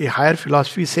does a higher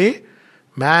philosophy say?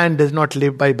 Man does not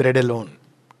live by bread alone.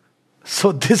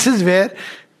 So this is where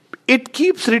it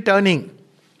keeps returning.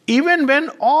 Even when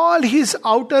all his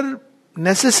outer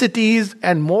necessities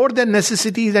and more than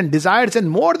necessities and desires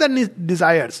and more than his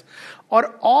desires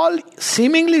are all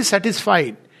seemingly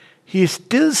satisfied, he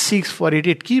still seeks for it.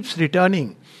 It keeps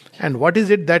returning. And what is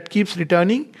it that keeps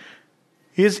returning?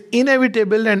 His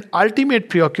inevitable and ultimate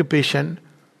preoccupation.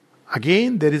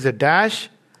 Again, there is a dash.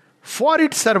 For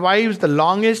it survives the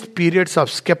longest periods of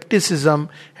skepticism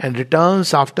and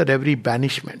returns after every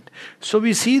banishment. So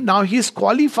we see now he is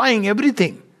qualifying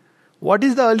everything. What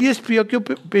is the earliest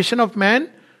preoccupation of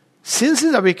man? Since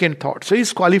his awakened thought. So he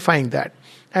is qualifying that.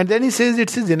 And then he says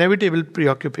it's his inevitable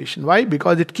preoccupation. Why?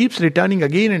 Because it keeps returning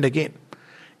again and again.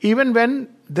 Even when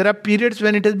there are periods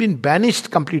when it has been banished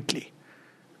completely.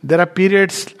 There are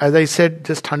periods, as I said,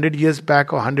 just 100 years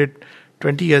back or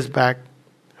 120 years back,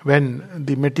 when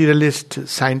the materialist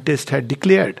scientist had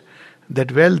declared that,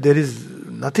 there is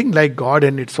nothing like God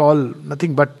and it's all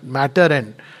nothing but matter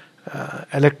and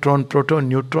electron, proton,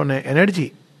 neutron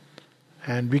energy.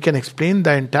 And we can explain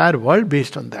the entire world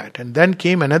based on that. And then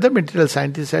came another material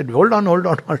scientist said, hold on.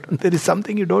 There is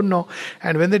something you don't know.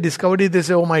 And when they discovered it, they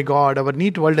say, oh my God, our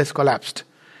neat world has collapsed.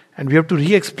 And we have to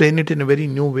re-explain it in a very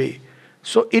new way.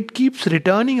 So it keeps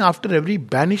returning after every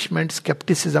banishment,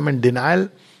 skepticism and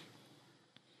denial.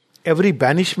 Every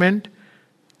banishment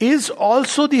is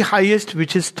also the highest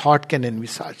which his thought can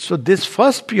envisage. So this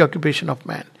first preoccupation of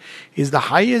man is the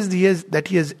highest that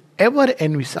he has ever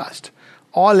envisaged.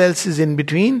 All else is in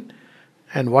between.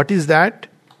 And what is that?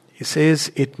 He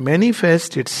says it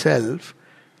manifests itself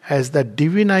as the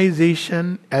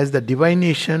divinization, as the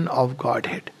divination of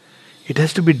Godhead. It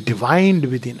has to be divined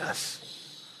within us.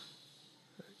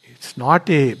 It's not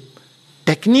a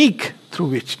technique through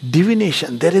which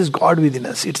divination, there is God within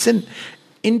us. It's an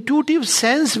intuitive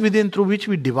sense within through which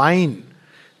we divine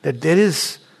that there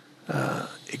is a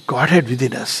a Godhead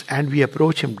within us and we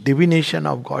approach Him, divination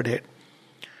of Godhead.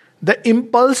 The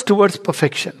impulse towards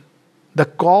perfection, the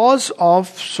cause of,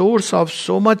 source of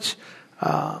so much,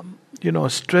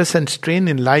 stress and strain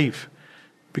in life.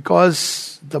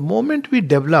 Because the moment we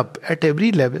develop at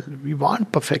every level, we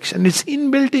want perfection. It's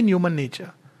inbuilt in human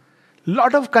nature.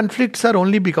 Lot of conflicts are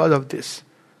only because of this.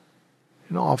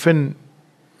 Often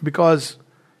because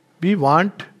we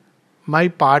want my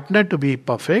partner to be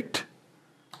perfect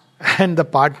and the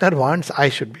partner wants I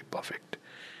should be perfect.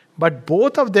 But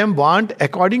both of them want,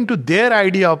 according to their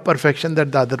idea of perfection,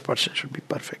 that the other person should be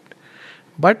perfect.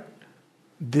 But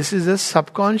this is a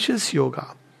subconscious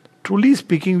yoga. Truly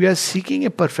speaking, we are seeking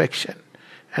a perfection.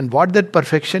 And what that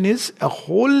perfection is? A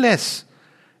wholeness.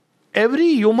 Every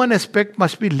human aspect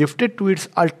must be lifted to its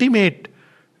ultimate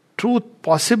truth,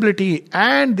 possibility,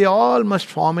 and they all must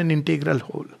form an integral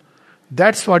whole.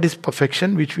 That's what is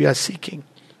perfection which we are seeking.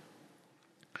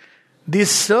 The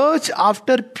search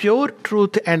after pure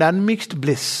truth and unmixed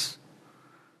bliss.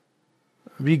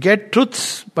 We get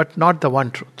truths, but not the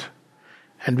one truth.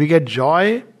 And we get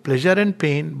joy, pleasure and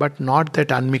pain, but not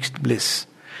that unmixed bliss.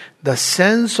 The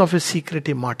sense of a secret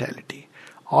immortality.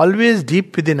 Always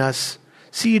deep within us.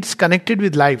 See, it's connected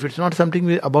with life. It's not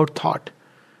something about thought.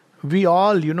 We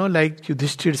all, like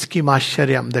Yudhishthir's Kim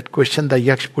Ashcharyam, that question the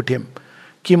Yaksh put him.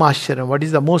 Kim Ashcharyam, what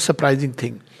is the most surprising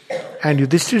thing? And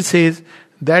Yudhishthir says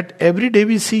that every day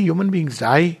we see human beings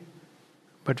die,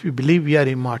 but we believe we are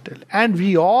immortal. And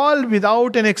we all,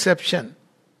 without an exception,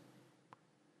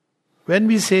 when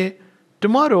we say,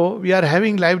 tomorrow we are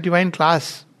having live divine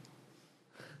class,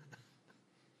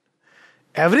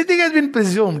 everything has been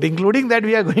presumed, including that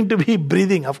we are going to be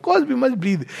breathing. Of course we must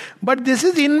breathe. But this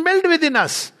is inbuilt within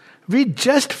us. We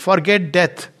just forget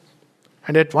death.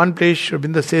 And at one place, Sri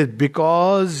Aurobindo says,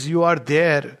 because you are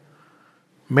there,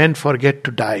 men forget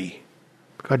to die.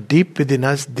 Because deep within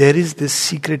us, there is this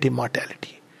secret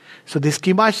immortality. So this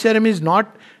Kimashcharam is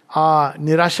not a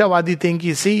Nirashavadi thing.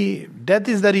 You see, death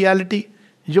is the reality.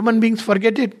 Human beings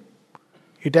forget it.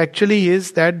 It actually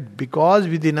is that because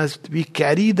within us we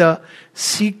carry the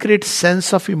secret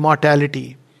sense of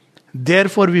immortality,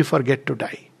 therefore we forget to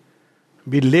die.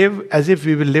 We live as if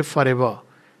we will live forever,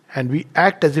 and we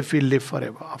act as if we live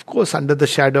forever. Of course, under the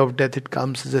shadow of death it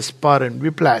comes as a spur and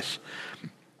whiplash.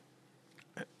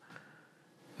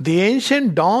 The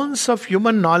ancient dawns of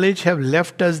human knowledge have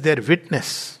left us their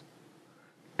witness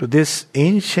to this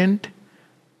ancient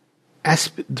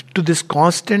to this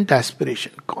constant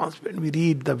aspiration. We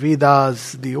read the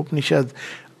Vedas, the Upanishads,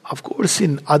 of course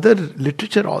in other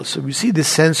literature also. We see this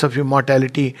sense of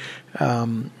immortality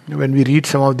when we read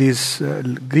some of these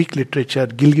Greek literature,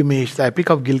 Gilgamesh, the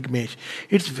Epic of Gilgamesh.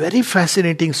 It's very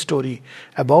fascinating story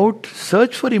about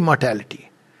search for immortality.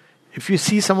 If you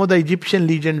see some of the Egyptian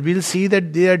legends, we'll see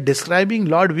that they are describing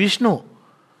Lord Vishnu.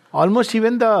 Almost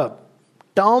even the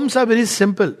terms are very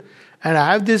simple. And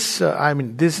I have this,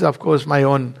 this is of course my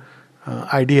own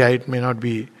idea, it may not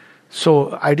be.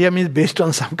 So, idea means based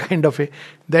on some kind of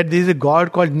that there is a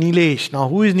god called Nilesh. Now,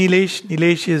 who is Nilesh?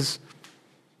 Nilesh is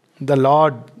the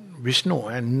Lord Vishnu,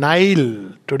 and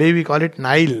Nile, today we call it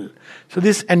Nile. So,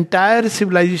 this entire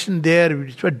civilization there,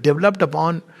 which was developed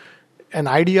upon an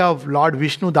idea of Lord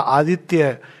Vishnu, the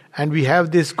Aditya, and we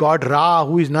have this god Ra,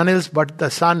 who is none else but the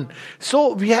sun.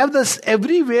 So we have this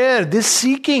everywhere, this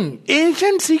seeking,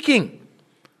 ancient seeking.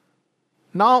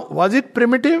 Now, was it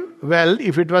primitive? Well,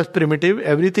 if it was primitive,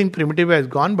 everything primitive has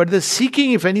gone, but the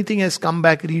seeking, if anything, has come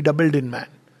back redoubled in man.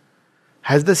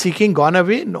 Has the seeking gone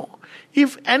away? No.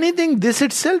 If anything, this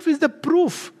itself is the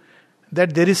proof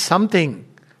that there is something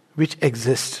which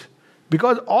exists.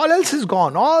 Because all else is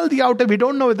gone. All the outer, we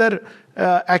don't know whether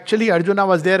actually Arjuna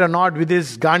was there or not with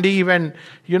his Gandhi and,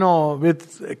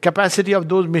 with capacity of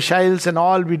those missiles and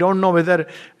all. We don't know whether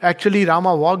actually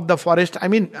Rama walked the forest.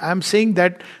 I'm saying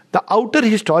that the outer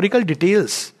historical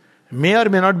details may or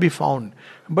may not be found.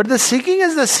 But the seeking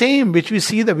is the same, which we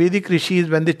see the Vedic rishis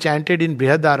when they chanted in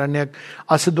Brihadaranya,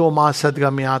 Asado ma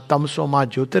sadgamya, tamso ma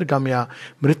jyotirgamya,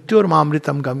 mrityor ma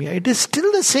amritam gamya. It is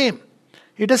still the same.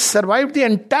 It has survived the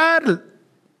entire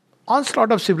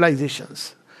onslaught of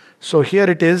civilizations. So here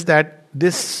it is that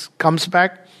this comes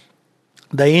back.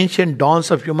 The ancient dawns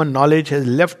of human knowledge has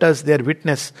left us their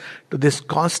witness to this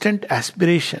constant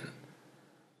aspiration.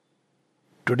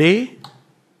 Today,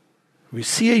 we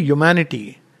see a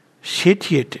humanity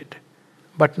satiated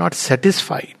but not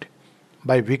satisfied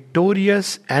by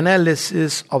victorious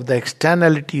analysis of the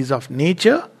externalities of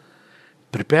nature,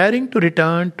 preparing to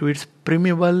return to its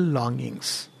primeval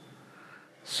longings.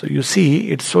 So you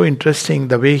see, it's so interesting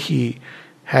the way he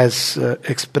has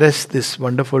expressed this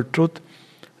wonderful truth,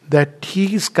 that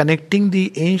he is connecting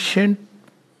the ancient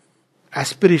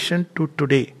aspiration to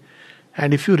today.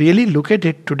 And if you really look at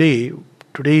it today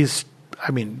is,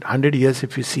 100 years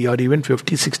if you see, or even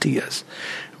 50, 60 years,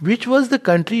 which was the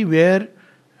country where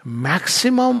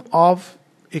maximum of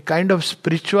a kind of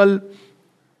spiritual,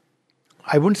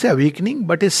 I wouldn't say awakening,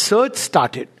 but a search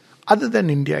started. Other than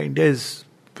India. India is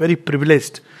very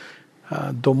privileged,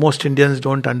 though most Indians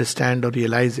don't understand or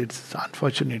realize it's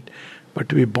unfortunate. But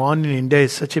to be born in India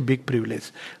is such a big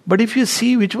privilege. But if you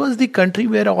see which was the country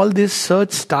where all this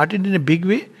search started in a big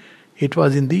way, it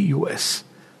was in the US,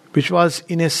 which was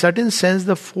in a certain sense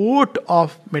the fort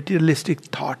of materialistic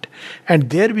thought. And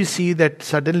there we see that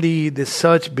suddenly this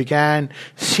search began,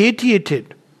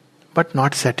 satiated but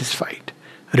not satisfied.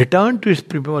 Returned to its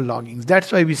primal longings. That's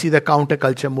why we see the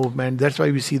counterculture movement. That's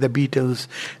why we see the Beatles.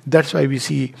 That's why we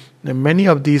see many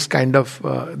of these kind of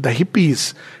the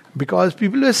hippies, because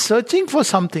people were searching for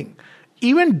something.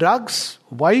 Even drugs.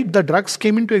 Why the drugs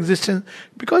came into existence?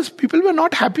 Because people were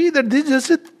not happy that this is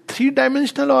just a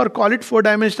 3-dimensional, or call it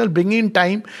 4-dimensional, bringing in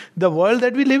time the world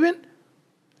that we live in.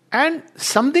 And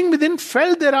something within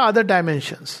felt there are other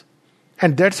dimensions.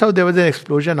 And that's how there was an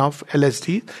explosion of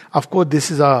LSD. Of course,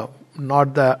 this is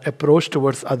not the approach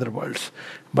towards other worlds.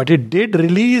 But it did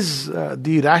release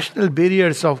the rational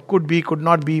barriers of could be, could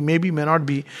not be, maybe, may not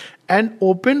be, and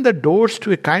opened the doors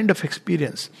to a kind of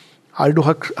experience.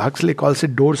 Aldous Huxley calls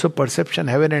it doors of perception,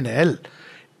 heaven and hell.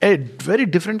 A very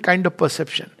different kind of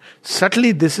perception.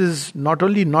 Certainly this is not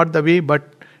only not the way,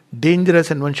 but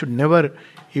dangerous, and one should never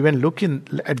even look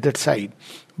at that side.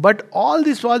 But all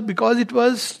this was because it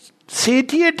was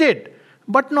satiated,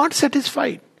 but not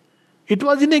satisfied. It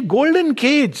was in a golden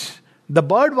cage. The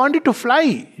bird wanted to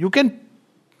fly. You can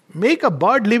make a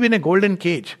bird live in a golden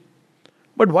cage.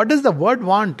 But what does the bird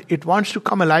want? It wants to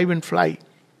come alive and fly.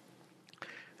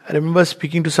 I remember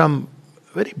speaking to some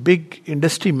very big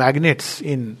industry magnates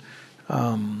in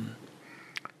a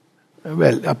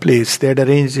place. They had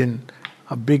arranged in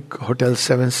a big hotel,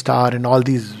 7-star, and all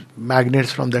these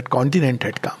magnates from that continent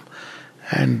had come.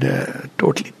 And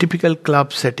totally typical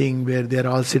club setting where they're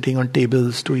all sitting on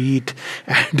tables to eat,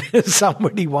 and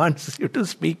somebody wants you to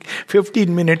speak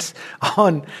 15 minutes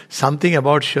on something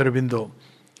about Sri Aurobindo.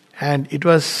 And it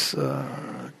was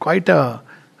quite a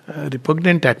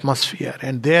repugnant atmosphere.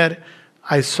 And there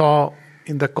I saw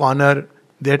in the corner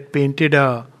they had painted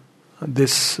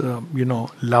this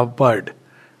lovebird,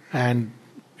 and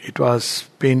it was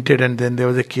painted, and then there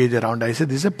was a cage around. I said,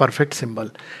 this is a perfect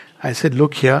symbol. I said,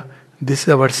 look here, this is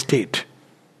our state,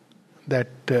 that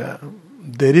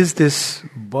there is this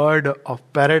bird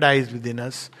of paradise within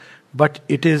us, but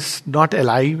it is not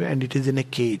alive and it is in a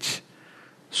cage.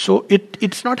 So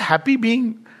it's not happy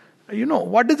being,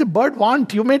 what does a bird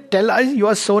want? You may tell us you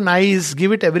are so nice,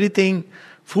 give it everything,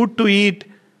 food to eat.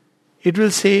 It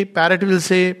will say, parrot will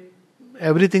say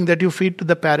everything that you feed to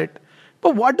the parrot.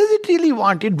 But what does it really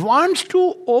want? It wants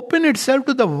to open itself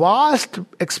to the vast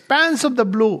expanse of the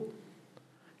blue.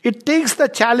 It takes the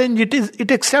challenge,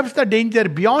 it accepts the danger.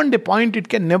 Beyond a point, it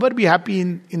can never be happy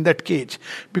in that cage,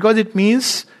 because it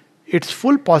means its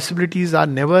full possibilities are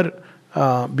never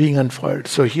being unfurled.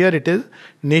 So here it is,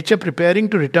 nature preparing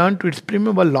to return to its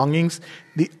primeval longings.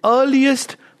 The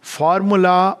earliest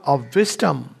formula of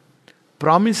wisdom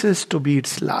promises to be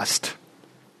its last.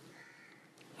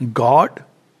 God,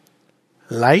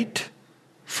 light,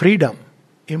 freedom,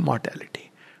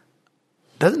 immortality.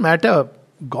 Doesn't matter.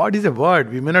 God is a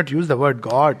word. We may not use the word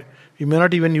God. We may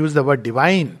not even use the word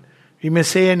divine. We may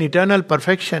say an eternal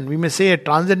perfection. We may say a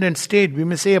transcendent state. We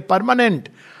may say a permanent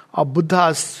of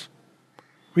Buddhas.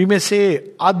 We may say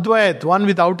Advait, one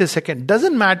without a second.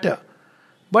 Doesn't matter.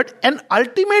 But an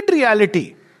ultimate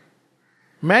reality.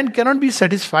 Man cannot be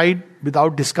satisfied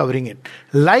without discovering it.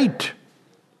 Light.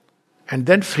 And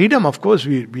then freedom, of course,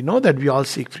 we know that we all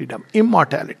seek freedom.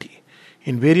 Immortality.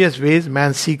 In various ways,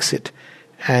 man seeks it.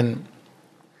 And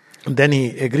then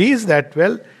he agrees that,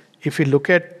 if we look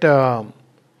at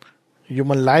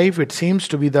human life, it seems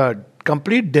to be the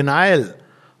complete denial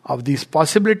of these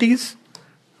possibilities.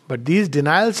 But these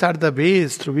denials are the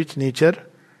ways through which nature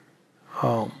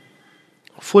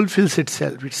fulfills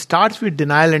itself. It starts with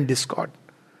denial and discord,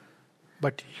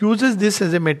 but uses this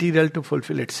as a material to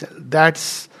fulfill itself.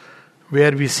 That's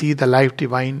where we see the life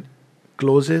divine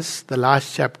closes, the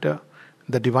last chapter,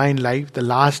 the divine life, the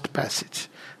last passage.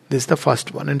 This is the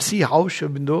first one. And see how Sri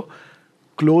Aurobindo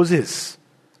closes.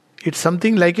 It's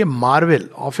something like a marvel.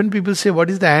 Often people say, what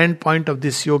is the end point of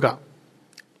this yoga?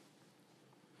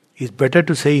 It's better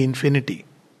to say infinity.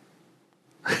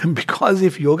 Because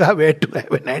if yoga were to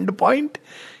have an end point,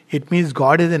 it means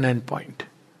God is an end point.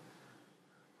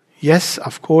 Yes,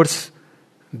 of course,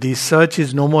 the search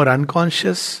is no more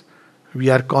unconscious. We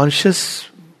are conscious,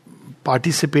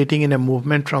 participating in a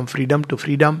movement from freedom to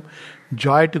freedom,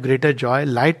 joy to greater joy,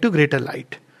 light to greater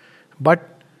light.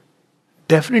 But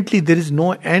definitely there is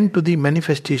no end to the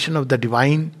manifestation of the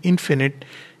divine infinite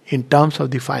in terms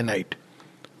of the finite.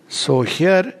 So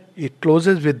here it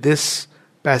closes with this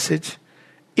passage.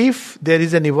 If there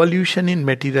is an evolution in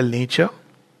material nature,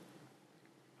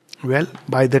 well,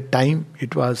 by that time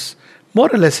it was more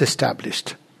or less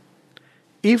established.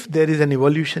 If there is an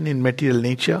evolution in material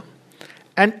nature,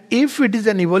 and if it is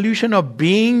an evolution of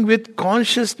being with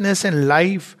consciousness and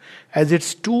life as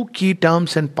its two key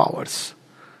terms and powers.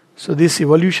 So this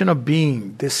evolution of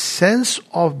being, this sense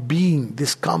of being,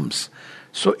 this comes.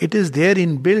 So it is there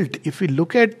inbuilt. If we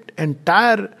look at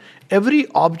every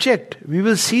object, we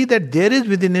will see that there is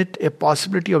within it a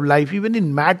possibility of life. Even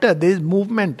in matter, there is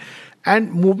movement.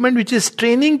 And movement which is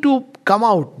training to come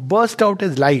out, burst out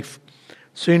as life.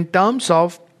 So in terms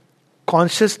of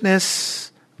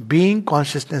consciousness, being,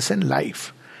 consciousness and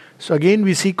life. So again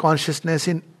we see consciousness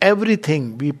in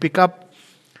everything. We pick up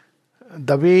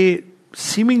the way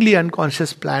seemingly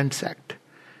unconscious plants act.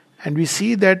 And we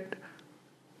see that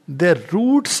their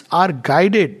roots are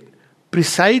guided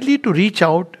precisely to reach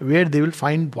out where they will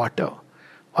find water.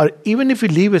 Or even if we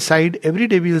leave aside, every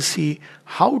day we will see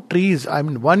how trees,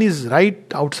 one is right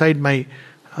outside my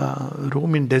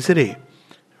room in Desiree,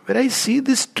 where I see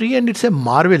this tree and it's a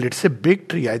marvel, it's a big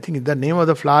tree. I think the name of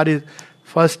the flower is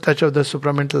First Touch of the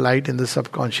Supramental Light in the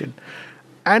Subconscious.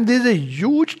 And there is a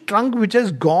huge trunk which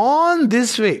has gone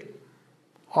this way.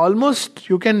 Almost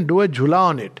you can do a jhula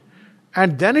on it.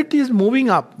 And then it is moving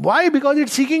up. Why? Because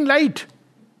it's seeking light.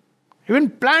 Even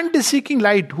plant is seeking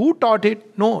light. Who taught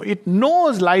it? No, it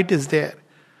knows light is there.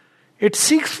 It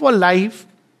seeks for life,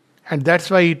 and that's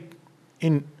why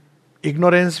in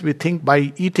ignorance we think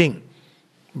by eating,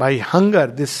 by hunger,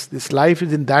 this life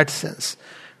is in that sense.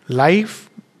 Life,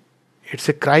 it's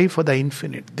a cry for the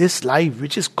infinite. This life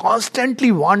which is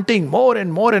constantly wanting more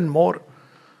and more and more.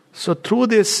 So through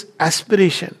this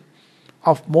aspiration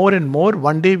of more and more,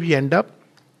 one day we end up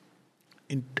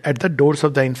at the doors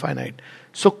of the infinite.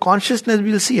 So consciousness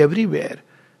we will see everywhere.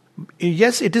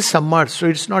 Yes, it is submerged, so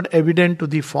it's not evident to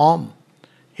the form.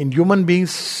 In human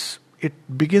beings, it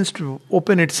begins to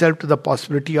open itself to the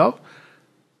possibility of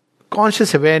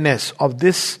conscious awareness of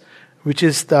this which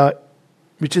is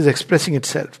expressing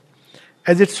itself.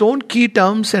 As its own key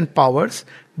terms and powers,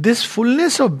 this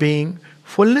fullness of being,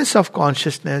 fullness of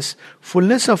consciousness,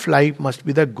 fullness of life must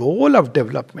be the goal of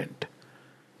development,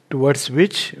 towards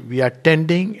which we are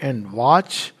tending and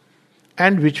watch,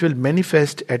 and which will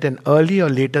manifest at an early or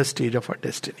later stage of our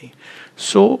destiny.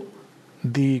 So,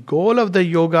 the goal of the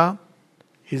yoga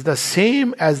is the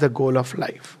same as the goal of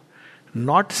life.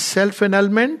 Not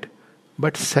self-annulment,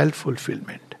 but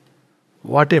self-fulfillment.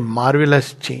 What a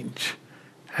marvelous change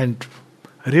and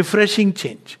refreshing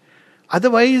change.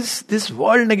 Otherwise, this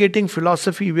world-negating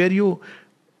philosophy where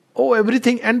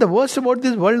everything, and the worst about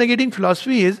this world-negating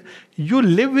philosophy is you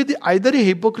live with either a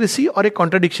hypocrisy or a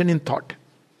contradiction in thought.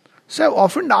 So I've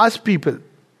often asked people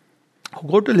who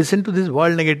go to listen to this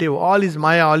world negative, all is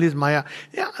Maya, all is Maya.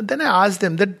 Yeah, then I ask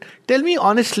them that, tell me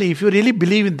honestly, if you really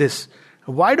believe in this,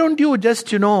 why don't you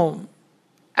just,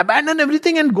 abandon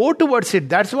everything and go towards it?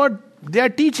 That's what they are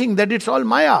teaching, that it's all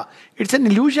Maya. It's an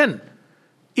illusion.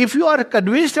 If you are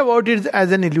convinced about it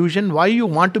as an illusion, why you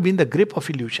want to be in the grip of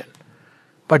illusion?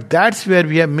 But that's where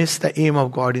we have missed the aim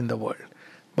of God in the world.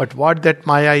 But what that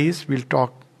Maya is, we'll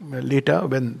talk later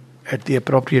when at the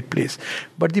appropriate place.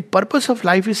 But the purpose of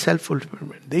life is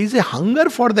self-fulfillment. There is a hunger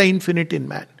for the infinite in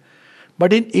man.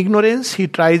 But in ignorance, he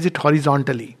tries it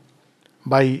horizontally.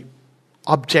 By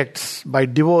objects, by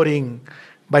devouring,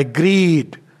 by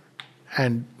greed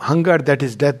and hunger, that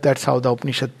is death. That's how the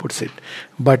Upanishad puts it.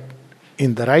 But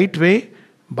in the right way,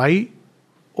 by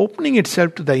opening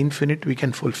itself to the infinite, we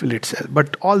can fulfill itself.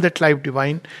 But all that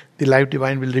the life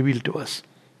divine will reveal to us.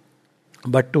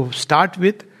 But to start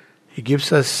with, he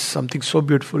gives us something so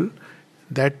beautiful,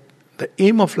 that the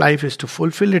aim of life is to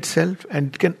fulfill itself,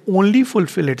 and it can only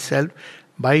fulfill itself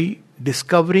by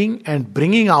discovering and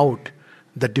bringing out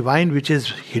the divine which is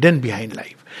hidden behind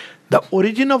life. The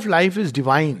origin of life is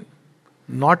divine,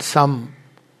 not some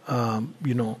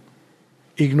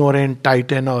ignorant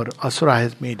titan or asura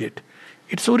has made it.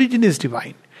 Its origin is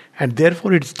divine, and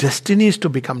therefore its destiny is to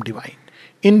become divine.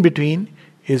 In between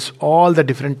is all the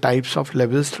different types of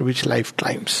levels through which life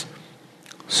climbs.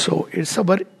 So it's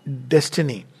our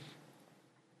destiny.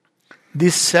 The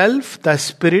self, the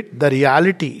spirit, the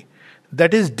reality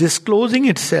that is disclosing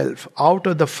itself out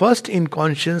of the first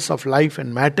inconscience of life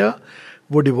and matter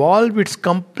would evolve its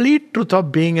complete truth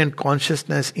of being and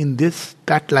consciousness in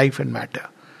that life and matter.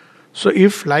 So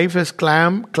if life has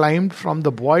climbed from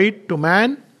the void to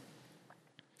man,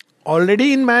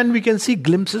 already in man we can see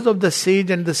glimpses of the sage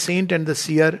and the saint and the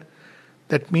seer.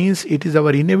 That means it is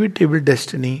our inevitable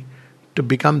destiny to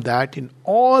become that in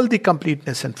all the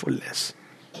completeness and fullness.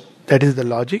 That is the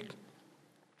logic.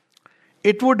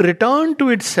 It would return to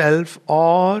itself,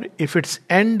 or if its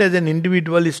end as an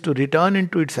individual is to return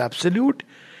into its absolute,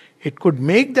 it could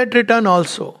make that return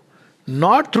also,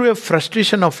 not through a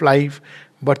frustration of life,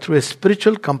 but through a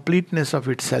spiritual completeness of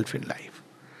itself in life.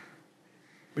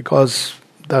 Because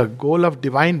the goal of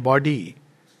divine body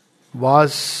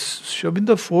was, Sri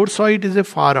Aurobindo foresaw it is a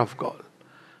far off goal.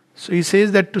 So he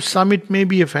says that to some it may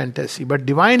be a fantasy, but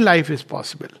divine life is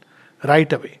possible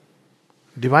right away.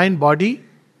 Divine body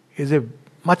is a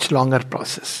much longer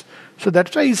process. So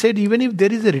that's why he said even if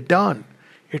there is a return,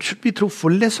 it should be through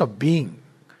fullness of being,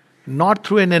 not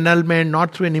through an annulment,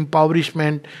 not through an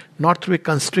impoverishment, not through a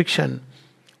constriction.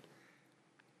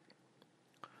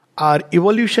 Our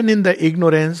evolution in the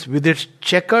ignorance with its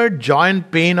checkered joy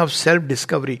and pain of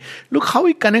self-discovery. Look how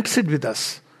he connects it with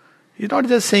us. He's not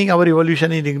just saying our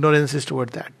evolution in ignorance is toward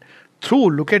that.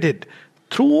 Look at it,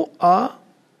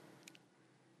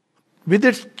 with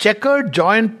its checkered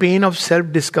joy and pain of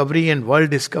self-discovery and world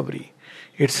discovery,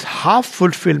 its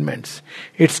half-fulfillments,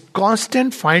 its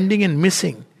constant finding and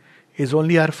missing is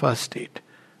only our first state.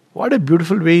 What a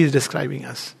beautiful way he is describing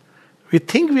us. We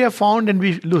think we have found and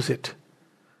we lose it.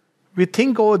 We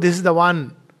think, oh, this is the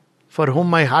one for whom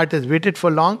my heart has waited for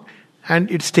long,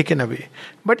 and it's taken away.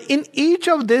 But in each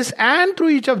of this and through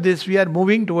each of this, we are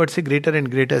moving towards a greater and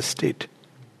greater state.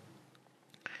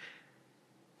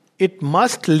 It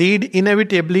must lead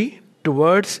inevitably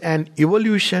towards an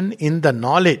evolution in the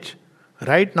knowledge.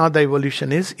 Right now the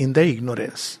evolution is in the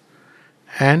ignorance.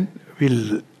 And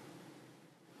will,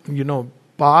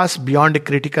 pass beyond a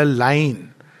critical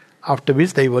line, after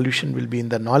which the evolution will be in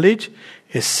the knowledge,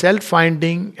 a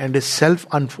self-finding and a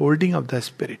self-unfolding of the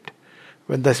spirit.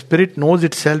 When the spirit knows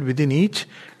itself within each,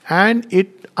 and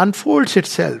it unfolds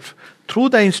itself through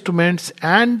the instruments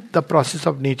and the process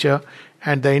of nature,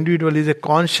 and the individual is a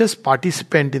conscious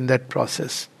participant in that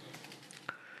process.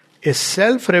 A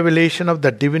self-revelation of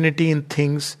the divinity in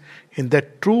things, in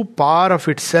that true power of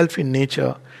itself in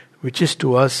nature, which is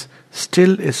to us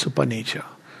still a supernature.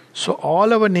 So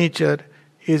all our nature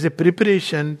is a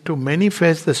preparation to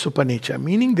manifest the supernature,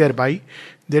 meaning thereby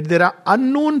that there are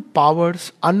unknown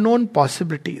powers, unknown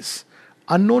possibilities,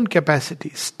 unknown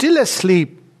capacities, still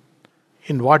asleep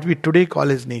in what we today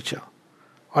call as nature.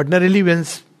 Ordinarily, when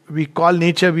we call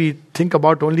nature, we think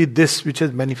about only this which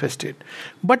is manifested.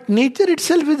 But nature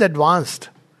itself is advanced.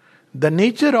 The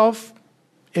nature of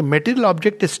a material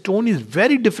object, a stone, is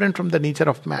very different from the nature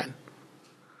of man.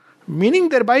 Meaning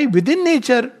thereby, within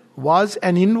nature was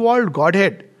an involved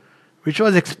Godhead, which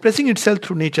was expressing itself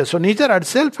through nature. So nature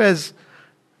herself has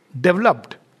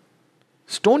developed.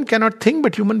 Stone cannot think,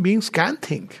 but human beings can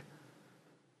think.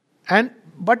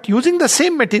 But using the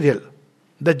same material.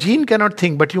 The gene cannot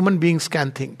think, but human beings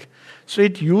can think. So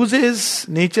it uses,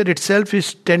 nature itself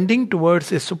is tending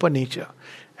towards a supernature.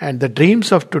 And the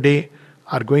dreams of today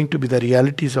are going to be the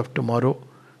realities of tomorrow.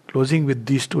 Closing with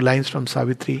these two lines from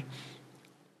Savitri.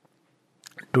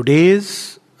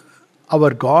 Today's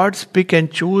our gods pick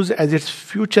and choose as its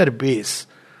future base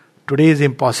today's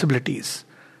impossibilities.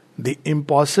 The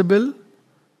impossible,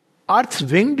 earth's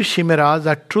winged chimeras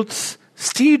are truth's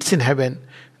steeds in heaven.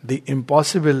 The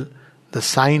impossible, the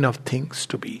sign of things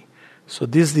to be. So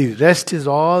the rest is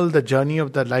all the journey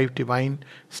of the life divine,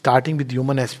 starting with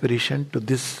human aspiration to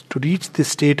reach this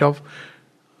state of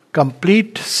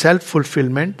complete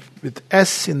self-fulfillment with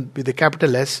a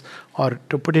capital S, or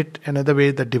to put it another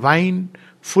way, the divine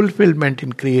fulfillment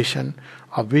in creation,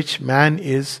 of which man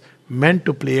is meant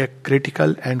to play a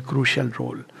critical and crucial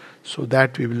role. So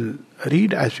that we will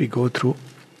read as we go through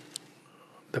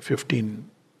the 15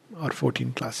 or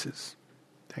 14 classes.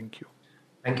 Thank you.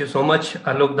 Thank you so much,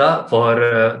 Alokda,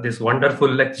 for this wonderful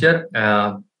lecture.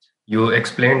 You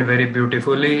explained very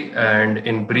beautifully and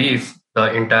in brief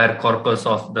the entire corpus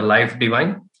of the life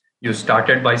divine. You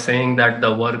started by saying that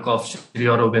the work of Sri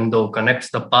Aurobindo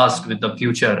connects the past with the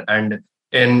future, and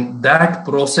in that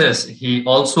process, he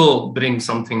also brings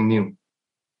something new.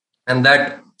 And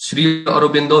that Sri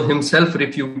Aurobindo himself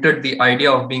refuted the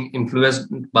idea of being influenced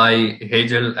by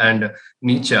Hegel and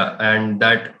Nietzsche, and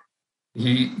that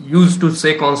he used to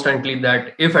say constantly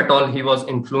that if at all he was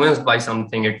influenced by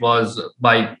something, it was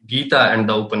by Gita and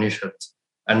the Upanishads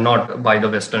and not by the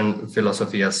Western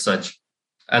philosophy as such.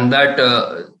 And that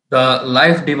the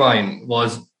life divine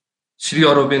was Sri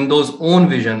Aurobindo's own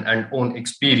vision and own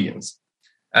experience.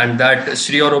 And that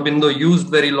Sri Aurobindo used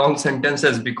very long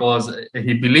sentences because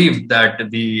he believed that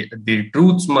the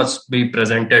truths must be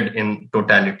presented in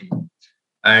totality.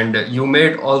 And you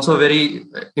made also very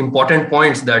important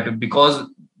points that because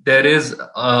there is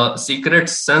a secret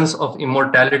sense of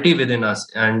immortality within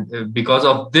us, and because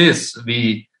of this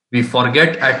we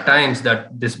forget at times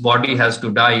that this body has to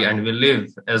die and we live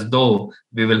as though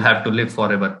we will have to live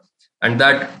forever. And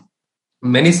that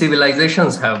many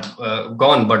civilizations have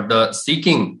gone, but the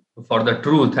seeking for the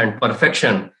truth and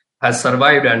perfection has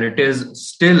survived, and it is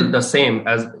still the same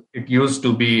as it used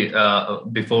to be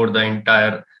before the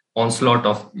entire onslaught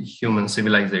of human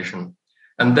civilization.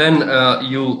 And then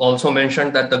you also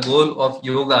mentioned that the goal of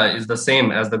yoga is the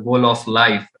same as the goal of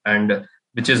life, and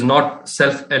which is not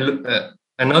self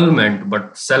annulment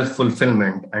but self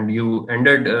fulfillment. And you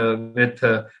ended with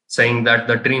saying that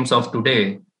the dreams of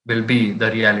today will be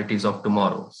the realities of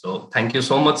tomorrow. So thank you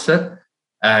so much, sir.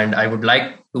 And I would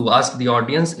like to ask the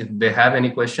audience if they have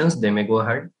any questions, they may go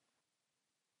ahead.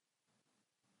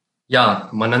 Yeah,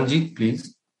 Mananji,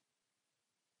 please.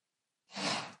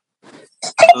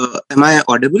 Am I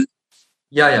audible?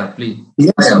 Yeah, please.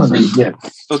 Yes, please. Yeah.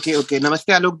 Okay. Namaste,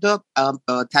 Alokda.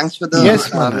 Thanks for the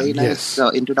very nice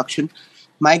introduction.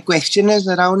 My question is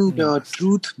around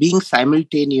truth being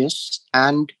simultaneous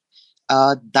and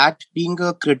that being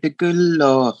a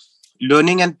critical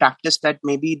learning and practice that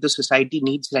maybe the society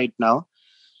needs right now,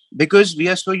 because we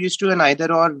are so used to an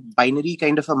either or binary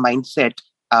kind of a mindset,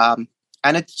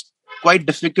 and it's quite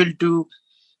difficult to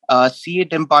see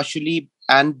it impartially,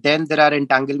 and then there are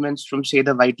entanglements from, say,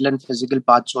 the vital and physical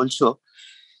parts also.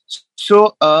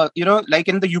 So, like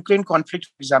in the Ukraine conflict,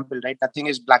 for example, right, nothing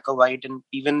is black or white, and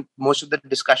even most of the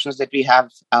discussions that we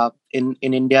have in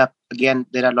India, again,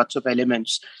 there are lots of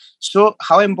elements. So,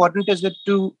 how important is it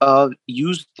to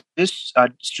use this,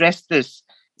 stress this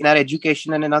in our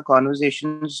education and in our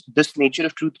conversations, this nature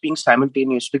of truth being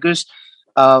simultaneous? Because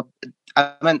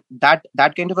I mean, that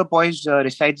kind of a poise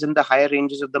resides in the higher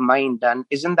ranges of the mind, and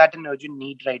isn't that an urgent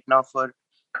need right now for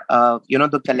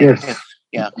the collective? Yes.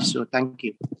 Yeah. So, thank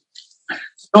you.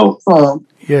 So,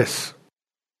 yes.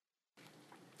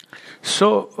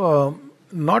 So,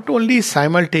 not only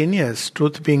simultaneous,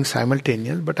 truth being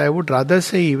simultaneous, but I would rather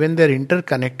say even their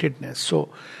interconnectedness. So,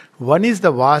 one is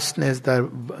the vastness, the,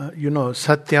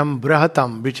 Satyam,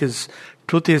 Brahatam, which is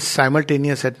truth is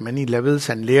simultaneous at many levels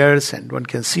and layers, and one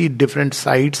can see different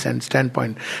sides and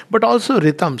standpoint, but also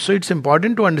rhythm. So it's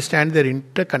important to understand their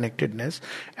interconnectedness.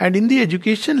 And in the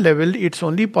education level, it's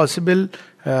only possible.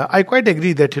 I quite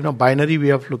agree that binary way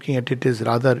of looking at it is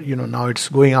rather now it's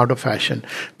going out of fashion.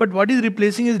 But what is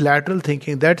replacing is lateral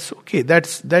thinking. That's okay.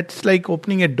 That's like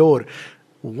opening a door.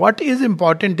 What is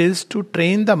important is to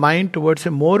train the mind towards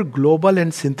a more global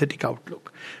and synthetic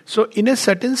outlook. So in a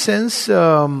certain sense,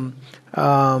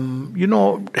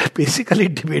 basically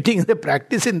debating is a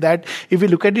practice in that if you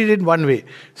look at it in one way.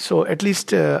 So at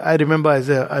least I remember as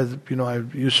I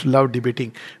used to love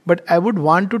debating, but I would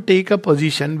want to take a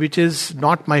position which is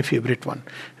not my favorite one,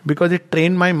 because it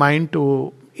trained my mind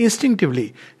to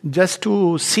instinctively just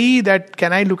to see that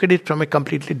can I look at it from a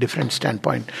completely different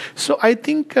standpoint. So I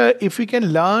think if we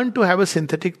can learn to have a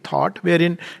synthetic thought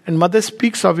wherein, and Mother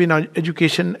speaks of in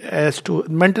education as to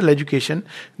mental education,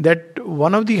 that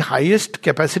one of the highest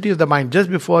capacity of the mind, just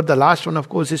before the last one of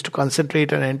course is to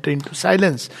concentrate and enter into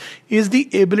silence, is the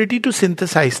ability to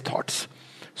synthesize thoughts.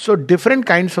 So different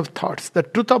kinds of thoughts, the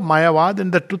truth of Mayavad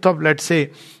and the truth of, let's say,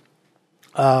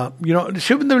 Sri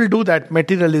Aurobindo will do that,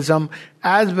 materialism,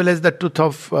 as well as the truth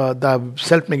of the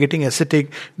self-negating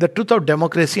ascetic, the truth of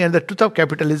democracy and the truth of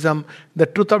capitalism, the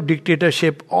truth of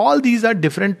dictatorship. All these are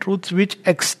different truths which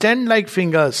extend like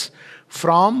fingers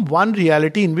from one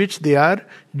reality in which they are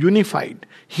unified.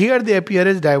 Here they appear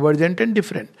as divergent and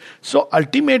different. So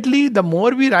ultimately, the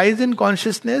more we rise in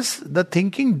consciousness, the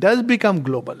thinking does become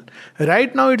global.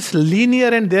 Right now it's linear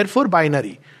and therefore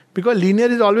binary, because linear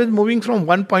is always moving from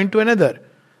one point to another.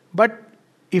 But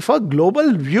if a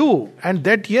global view, and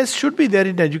that yes should be there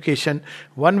in education,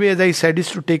 one way, as I said, is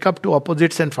to take up two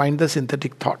opposites and find the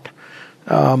synthetic thought.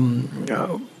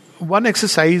 One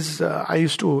exercise I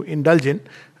used to indulge in,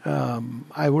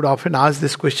 I would often ask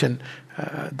this question,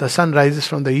 the sun rises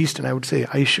from the east, and I would say,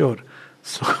 are you sure?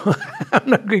 So I'm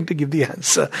not going to give the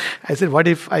answer. I said, what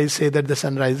if I say that the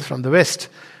sun rises from the west?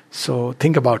 So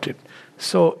think about it.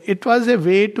 So it was a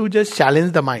way to just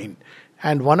challenge the mind.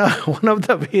 And one of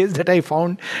the ways that I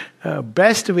found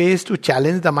best ways to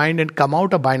challenge the mind and come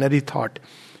out of binary thought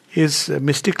is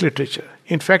mystic literature.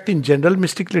 In fact, in general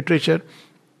mystic literature,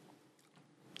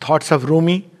 thoughts of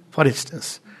Rumi, for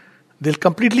instance, they'll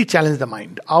completely challenge the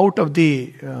mind out of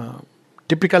the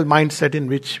typical mindset in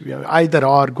which we are either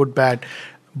or, good, bad.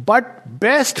 But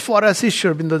best for us is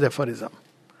Sri Aurobindo's aphorism.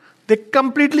 They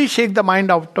completely shake the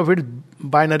mind out of its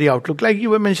binary outlook. Like you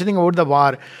were mentioning about the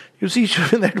war. You see, Sri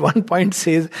Aurobindo at one point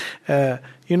says,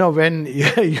 when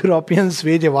Europeans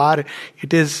wage a war,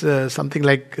 it is something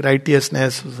like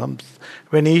righteousness.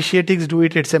 When Asiatics do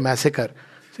it, it's a massacre.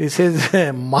 So he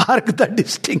says, mark the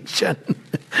distinction.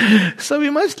 So we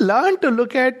must learn to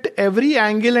look at every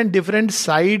angle and different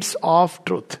sides of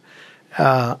truth.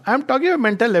 I'm talking about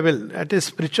mental level. At a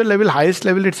spiritual level, highest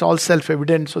level, it's all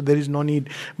self-evident, so there is no need.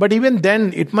 But even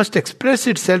then, it must express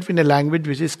itself in a language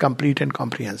which is complete and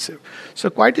comprehensive. So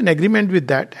quite in agreement with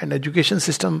that. And education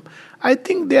system, I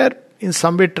think they are in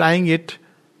some way trying it.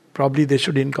 Probably they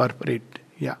should incorporate.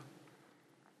 Yeah.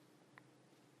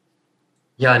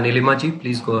 Yeah, Nilimaji,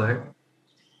 please go ahead.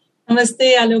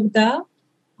 Namaste, Alokda.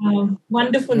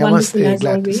 Wonderful, Namaste, as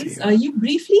always. You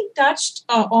briefly touched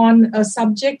on a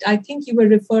subject. I think you were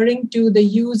referring to the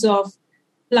use of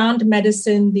plant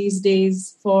medicine these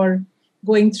days for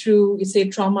going through, say,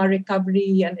 trauma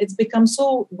recovery, and it's become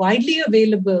so widely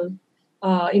available.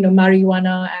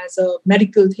 Marijuana as a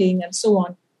medical thing, and so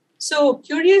on. So,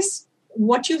 curious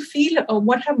what you feel,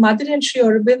 what have Mother and Sri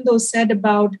Aurobindo said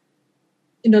about,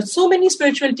 so many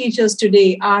spiritual teachers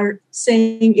today are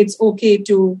saying it's okay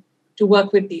to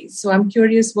work with these. So I'm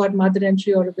curious what Mother and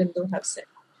Sri Aurobindo have said.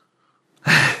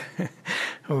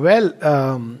 Well,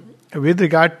 with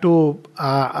regard to,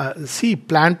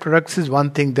 plant products is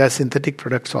one thing. There are synthetic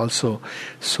products also.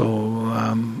 So,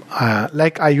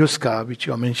 like Ayuska, which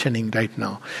you are mentioning right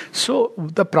now. So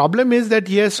the problem is that,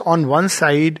 yes, on one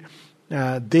side,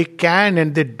 they can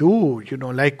and they do,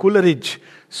 like Coleridge.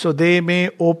 So they may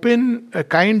open a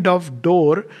kind of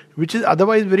door which is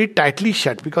otherwise very tightly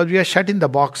shut, because we are shut in the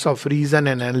box of reason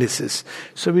and analysis.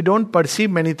 So we don't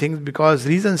perceive many things because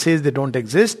reason says they don't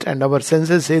exist and our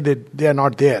senses say that they are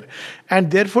not there. And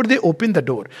therefore they open the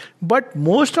door. But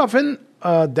most often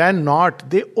than not,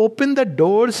 they open the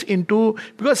doors into,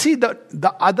 because see,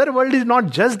 the other world is not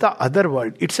just the other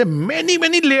world. It's a many,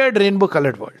 many layered rainbow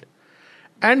colored world.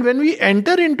 And when we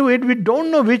enter into it, we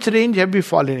don't know which range have we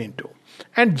fallen into.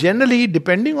 And generally,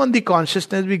 depending on the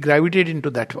consciousness, we gravitate into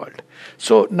that world.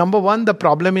 So, number one, the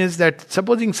problem is that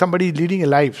supposing somebody is leading a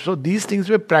life, so these things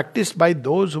were practiced by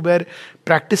those who were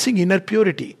practicing inner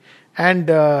purity. And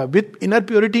with inner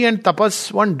purity and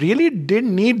tapas, one really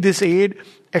didn't need this aid,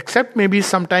 except maybe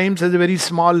sometimes as a very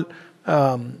small,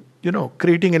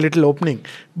 creating a little opening.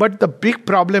 But the big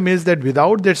problem is that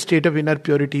without that state of inner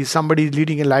purity, somebody is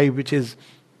leading a life which is,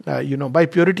 by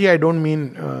purity I don't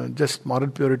mean just moral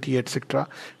purity, etc.,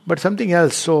 but something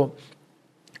else. So,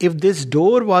 if this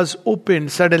door was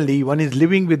opened suddenly, one is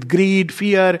living with greed,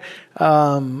 fear,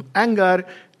 anger,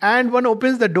 and one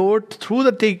opens the door through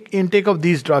the intake of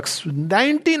these drugs,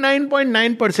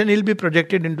 99.9% will be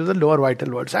projected into the lower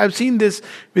vital worlds. I've seen this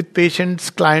with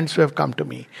patients, clients who have come to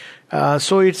me.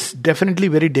 So it's definitely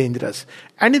very dangerous.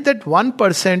 And in that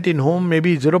 1% in whom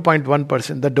maybe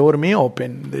 0.1%, the door may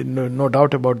open. No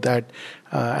doubt about that.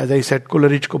 As I said,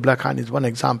 Coleridge Kubla Khan is one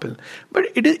example. But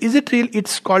is it real?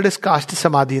 It's called as Kashta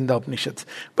Samadhi in the Upanishads.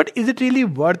 But is it really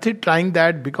worth it trying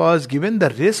that? Because given the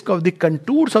risk of the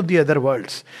contours of the other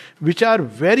worlds, which are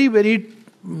very, very,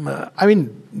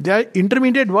 they are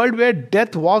intermediate world where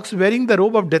death walks wearing the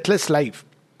robe of deathless life.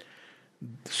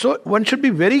 So one should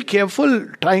be very careful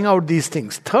trying out these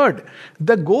things. Third,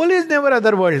 the goal is never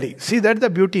otherworldly. See, that's the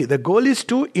beauty. The goal is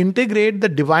to integrate the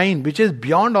divine, which is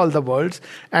beyond all the worlds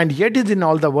and yet is in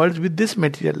all the worlds, with this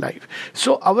material life.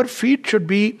 So our feet should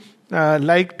be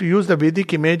like, to use the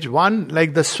Vedic image, one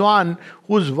like the swan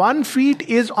whose one feet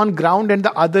is on ground and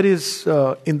the other is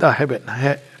in the heaven.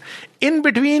 In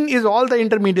between is all the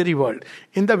intermediary world.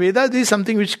 In the Vedas, there is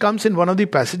something which comes in one of the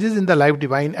passages in the Life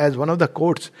Divine as one of the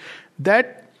quotes,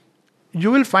 that you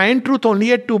will find truth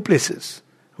only at two places.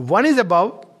 One is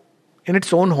above, in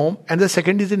its own home, and the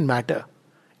second is in matter.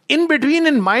 In between,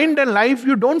 in mind and life,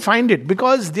 you don't find it,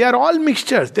 because they are all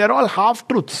mixtures, they are all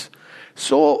half-truths.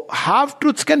 So,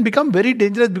 half-truths can become very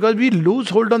dangerous because we lose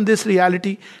hold on this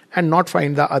reality and not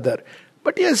find the other.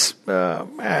 But yes, there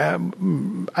have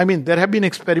been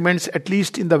experiments, at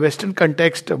least in the Western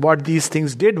context. What these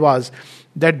things did was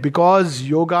that because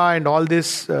yoga and all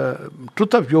this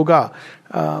truth of yoga,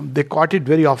 they caught it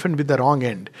very often with the wrong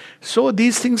end. So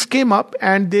these things came up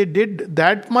and they did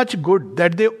that much good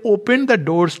that they opened the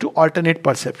doors to alternate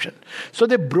perception. So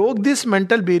they broke this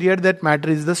mental barrier that matter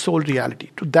is the sole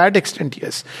reality. To that extent,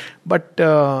 yes. But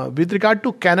with regard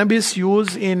to cannabis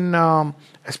use in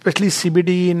especially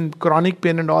CBD in chronic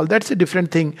pain and all, that's a different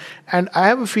thing. And I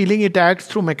have a feeling it acts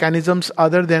through mechanisms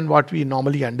other than what we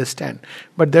normally understand.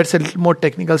 But that's a little more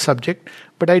technical subject,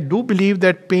 but I do believe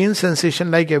that pain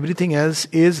sensation, like everything else,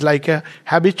 is like a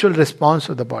habitual response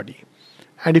of the body.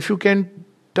 And if you can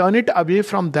turn it away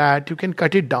from that, you can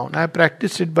cut it down. I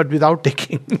practiced it, but without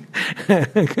taking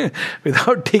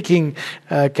without taking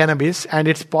cannabis, and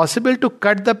it's possible to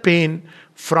cut the pain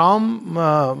from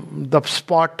the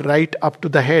spot right up to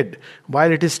the head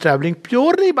while it is traveling,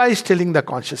 purely by stilling the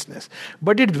consciousness.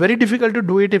 But it's very difficult to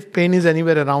do it if pain is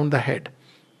anywhere around the head,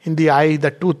 in the eye,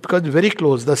 the tooth, because very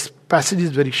close, the passage is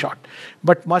very short.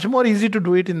 But much more easy to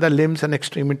do it in the limbs and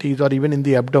extremities, or even in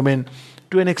the abdomen,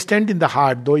 to an extent in the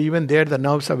heart, though even there the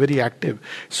nerves are very active.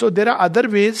 So there are other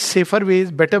ways, safer ways,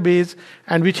 better ways,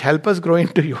 and which help us grow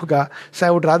into yoga. So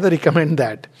I would rather recommend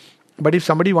that. But if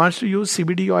somebody wants to use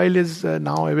CBD oil, is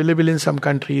now available in some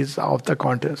countries off the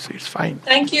counter, so it's fine.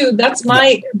 Thank you. That's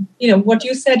my, what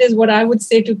you said is what I would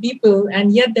say to people.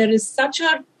 And yet there is such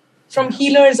a, from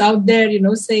healers out there,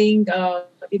 saying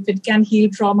if it can heal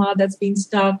trauma that's been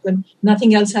stuck, when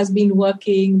nothing else has been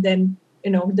working, then,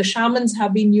 the shamans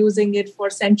have been using it for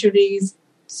centuries.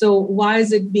 So why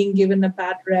is it being given a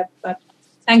bad rep? But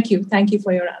thank you. Thank you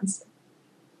for your answer.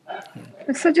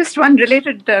 So just one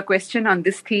related question on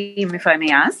this theme, if I may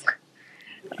ask.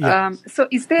 Yeah. So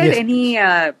is there any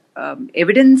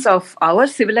evidence of our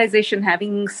civilization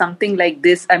having something like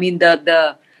this? I mean,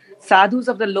 the sadhus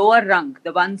of the lower rung,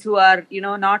 the ones who are,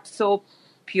 not so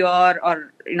pure,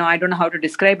 or, I don't know how to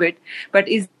describe it, but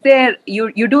is there,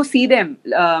 you do see them,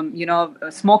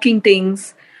 smoking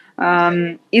things.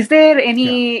 Is there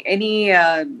any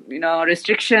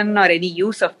restriction or any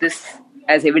use of this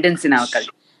as evidence in our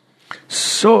culture?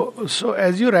 So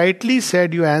as you rightly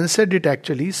said, you answered it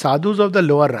actually, sadhus of the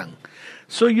lower rung.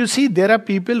 So you see, there are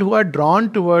people who are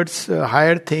drawn towards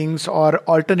higher things or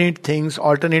alternate things,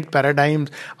 alternate paradigms,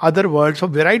 other worlds, for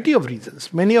variety of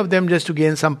reasons. Many of them just to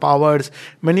gain some powers,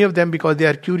 many of them because they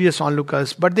are curious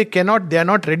onlookers, but they are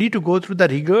not ready to go through the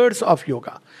rigors of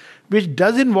yoga, which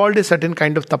does involve a certain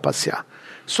kind of tapasya.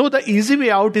 So the easy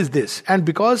way out is this. And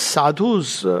because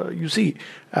sadhus,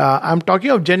 I'm talking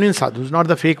of genuine sadhus, not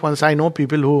the fake ones. I know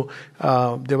people who,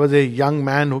 there was a young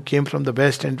man who came from the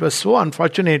West, and it was so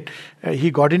unfortunate.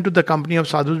 He got into the company of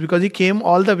sadhus because he came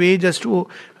all the way just to,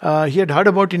 he had heard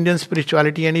about Indian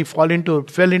spirituality, and he fell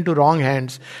into wrong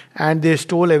hands, and they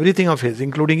stole everything of his,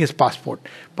 including his passport.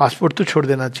 Passport to chhod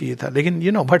dena chahiye tha.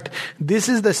 Lekin, but this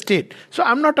is the state. So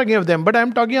I'm not talking of them, but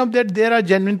I'm talking of that there are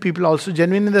genuine people also,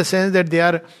 genuine in the sense that they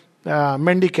are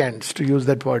mendicants, to use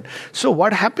that word. So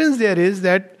what happens there is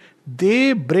that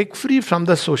they break free from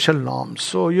the social norms.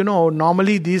 So,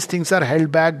 normally these things are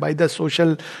held back by the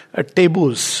social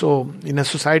taboos. So in a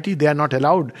society, they are not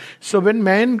allowed. So when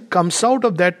man comes out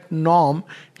of that norm,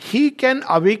 he can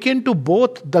awaken to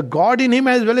both the God in him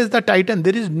as well as the Titan.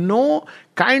 There is no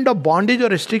kind of bondage or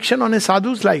restriction on a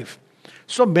sadhu's life.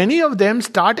 So many of them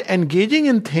start engaging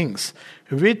in things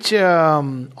which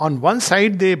on one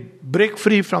side they break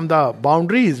free from the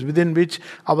boundaries within which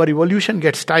our evolution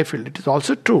gets stifled. It is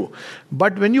also true.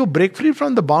 But when you break free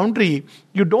from the boundary,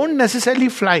 you don't necessarily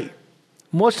fly.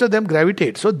 Most of them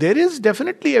gravitate. So there is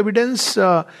definitely evidence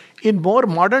in more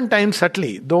modern times,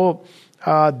 certainly, though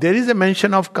there is a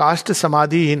mention of caste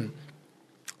samadhi in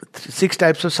 6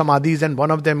 types of samadhis, and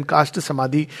one of them caste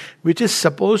samadhi, which is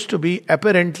supposed to be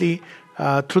apparently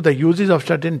through the uses of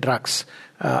certain drugs.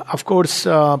 Of course,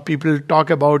 people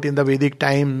talk about in the Vedic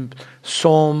time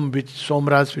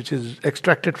somras, which is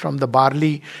extracted from the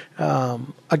barley.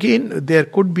 Again, there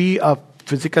could be a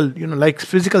physical,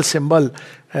 physical symbol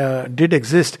did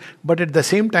exist, but at the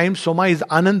same time, soma is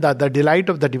ananda, the delight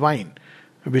of the divine,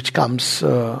 which comes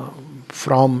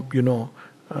from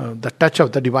the touch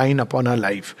of the divine upon our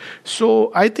life.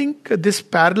 So I think this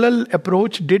parallel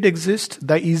approach did exist,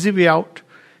 the easy way out,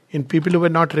 in people who were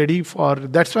not ready for.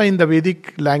 That's why in the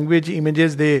Vedic language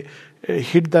images they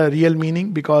hid the real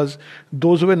meaning, because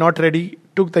those who were not ready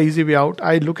took the easy way out.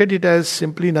 I look at it as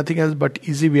simply nothing else but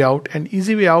easy way out, and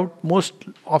easy way out most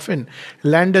often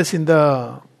land us in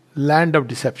the land of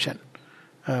deception.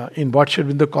 In what Sri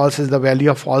Aurobindo calls as the valley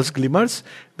of false glimmers,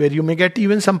 where you may get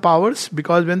even some powers,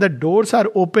 because when the doors are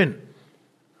open,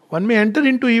 one may enter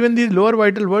into even these lower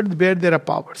vital worlds where there are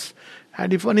powers.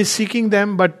 And if one is seeking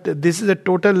them, but this is a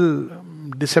total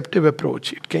deceptive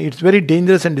approach. It's very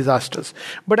dangerous and disastrous.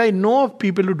 But I know of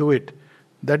people who do it.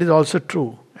 That is also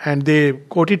true. And they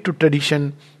quote it to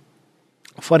tradition.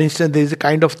 For instance, there is a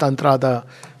kind of tantra, the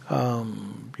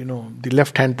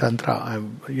left hand tantra.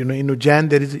 In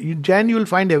Ujjain, you will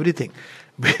find everything.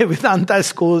 Vedanta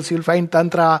schools, you'll find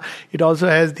Tantra. It also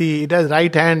has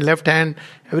right hand, left hand,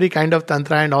 every kind of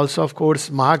Tantra, and also, of course,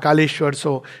 Mahakaleshwar.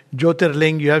 So,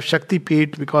 Jyotirling, you have Shakti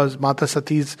Peeth because Mata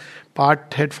Sati's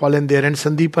part had fallen there, and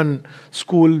Sandipan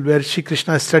school where Shri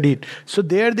Krishna studied. So,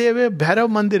 there they have a Bhairav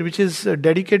Mandir which is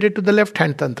dedicated to the left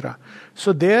hand Tantra.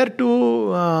 So, there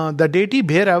to the deity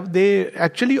Bhairav, they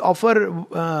actually offer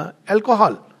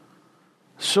alcohol.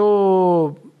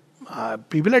 So,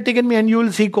 people have taken me, and you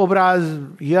will see cobras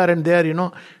here and there,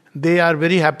 they are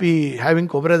very happy having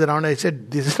cobras around. I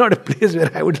said, this is not a place where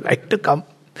I would like to come.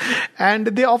 And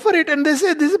they offer it, and they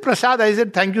say, this is prasad. I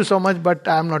said, thank you so much, but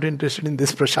I am not interested in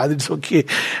this prasad, it's okay.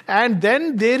 And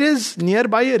then there is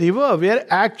nearby a river where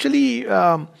actually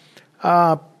there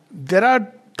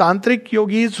are tantric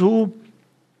yogis who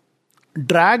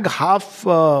drag half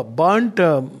burnt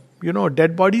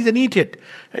dead bodies and eat it.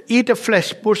 Eat a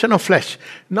portion of flesh.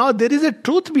 Now, there is a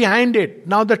truth behind it.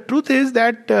 Now, the truth is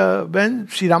that when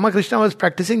Sri Ramakrishna was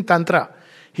practicing Tantra,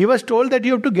 he was told that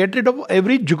you have to get rid of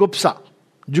every jugupsa.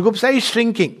 Jugupsa is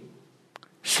shrinking.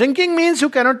 Shrinking means you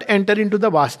cannot enter into the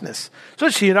vastness. So,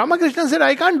 Sri Ramakrishna said,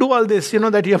 I can't do all this,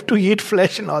 that you have to eat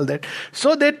flesh and all that.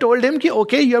 So, they told him,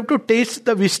 okay, you have to taste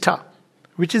the vistha,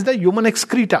 which is the human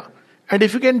excreta. And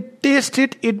if you can taste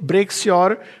it, it breaks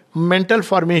your mental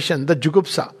formation, the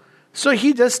jugupsa. So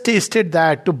he just tasted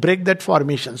that to break that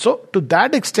formation. So to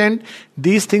that extent,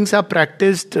 these things are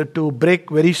practiced to break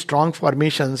very strong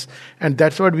formations. And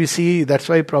that's what we see. That's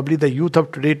why probably the youth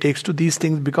of today takes to these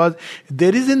things, because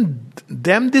there is in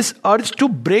them this urge to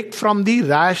break from the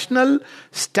rational,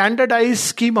 standardized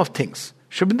scheme of things.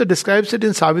 Sri Aurobindo describes it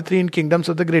in Savitri in Kingdoms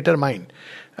of the Greater Mind.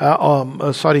 The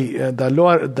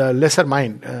lesser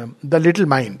mind, the little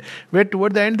mind, where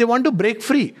toward the end they want to break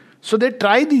free. So they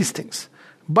try these things.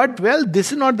 But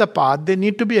this is not the path. They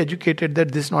need to be educated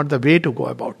that this is not the way to go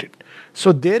about it.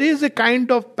 So there is a kind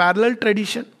of parallel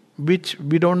tradition, which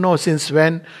we don't know since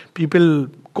when. People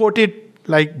quote it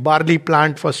like barley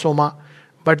plant for soma.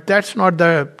 But that's not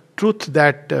the truth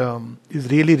that is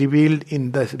really revealed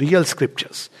in the real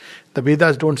scriptures. The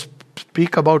Vedas don't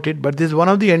speak about it, but this is one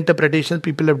of the interpretations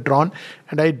people have drawn,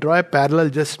 and I draw a parallel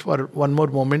just for one more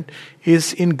moment,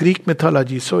 is in Greek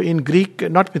mythology. So in Greek,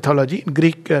 not mythology, in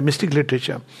Greek mystic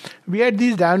literature, we had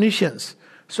these Dionysians.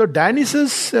 So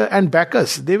Dionysus and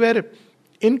Bacchus, they were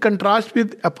in contrast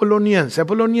with Apollonians.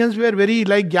 Apollonians were very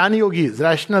like Jnana yogis,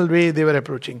 rational way they were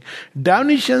approaching.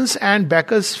 Dionysians and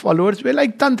Bacchus followers were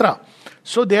like Tantra.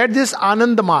 So they had this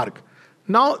Ananda Marg.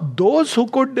 Now those who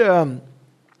could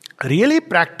really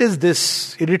practice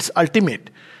this in its ultimate,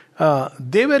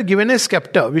 they were given a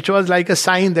scepter, which was like a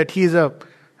sign that he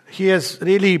has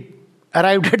really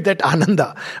arrived at that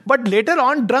Ananda. But later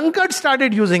on, drunkards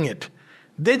started using it.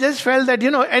 They just felt that,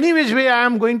 any which way I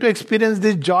am going to experience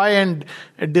this joy and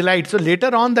delight. So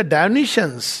later on, the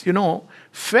Dionysians,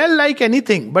 felt like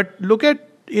anything. But look at,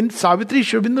 in Savitri,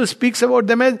 Sri Aurobindo speaks about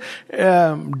them as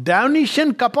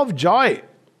Dionysian cup of joy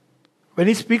when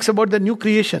he speaks about the new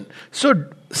creation. So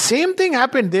same thing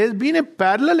happened. There's been a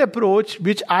parallel approach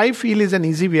which I feel is an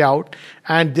easy way out,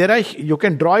 and you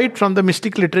can draw it from the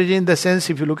mystic literature in the sense,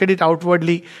 if you look at it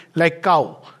outwardly, like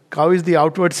cow. Cow is the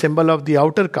outward symbol of the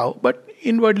outer cow, but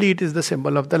inwardly it is the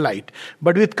symbol of the light.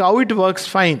 But with cow it works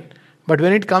fine. But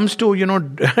when it comes to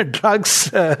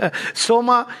drugs,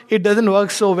 soma, it doesn't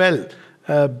work so well.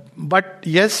 But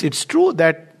yes, it's true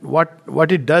that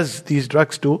what it does, these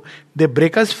drugs do, they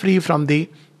break us free from the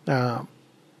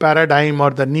paradigm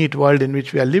or the neat world in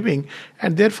which we are living,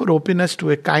 and therefore open us to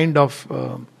a kind of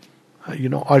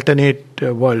alternate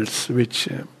worlds, which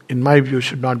in my view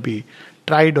should not be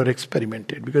tried or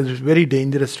experimented, because it's very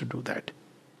dangerous to do that.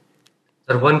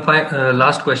 Sir, one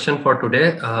last question for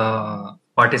today.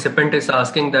 Participant is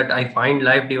asking that I find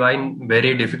Life Divine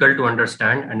very difficult to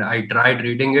understand, and I tried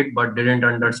reading it but didn't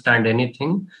understand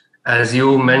anything. As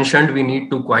you mentioned, we need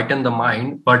to quieten the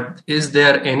mind, but is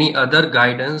there any other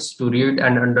guidance to read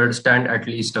and understand at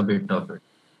least a bit of it?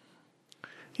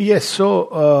 Yes,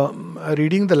 so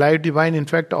reading the Life Divine, in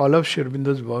fact, all of Sri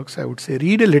Aurobindo's works, I would say,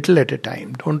 read a little at a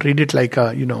time. Don't read it like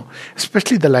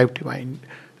especially the Life Divine.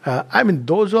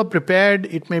 Those who are prepared,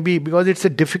 it may be because it's a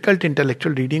difficult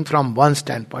intellectual reading from one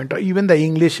standpoint, or even the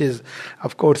English is,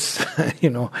 of course,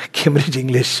 Cambridge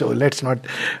English, so let's not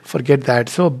forget that.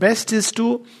 So best is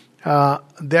to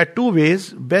there are two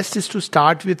ways. Best is to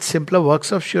start with simpler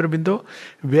works of Sri Aurobindo,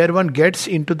 where one gets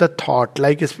into the thought.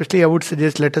 Like especially I would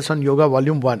suggest Letters on Yoga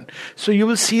Volume 1. So you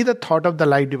will see the thought of the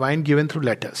life divine given through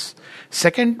letters.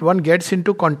 Second, one gets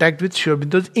into contact with Sri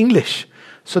Aurobindo's English.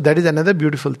 So that is another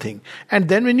beautiful thing. And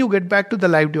then when you get back to the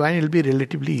life divine, it will be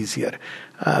relatively easier.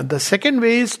 The second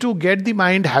way is to get the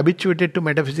mind habituated to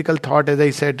metaphysical thought, as I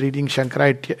said, reading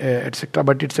Shankara, etc.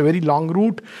 But it's a very long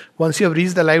route once you have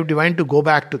reached the life divine to go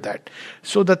back to that.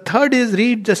 So the third is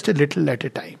read just a little at a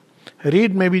time.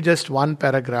 Read maybe just one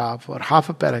paragraph or half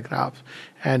a paragraph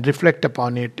and reflect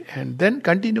upon it and then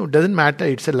continue. Doesn't matter,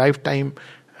 it's a lifetime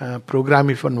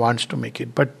program if one wants to make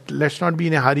it. But let's not be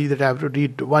in a hurry that I have to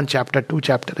read one chapter, two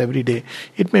chapters every day.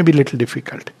 It may be a little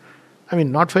difficult. I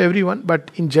mean, not for everyone,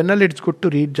 but in general, it's good to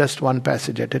read just one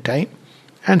passage at a time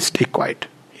and stay quiet.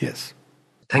 Yes.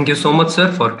 Thank you so much,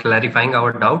 sir, for clarifying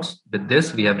our doubts. With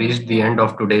this, we have reached the end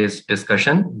of today's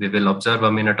discussion. We will observe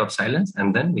a minute of silence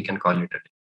and then we can call it a day.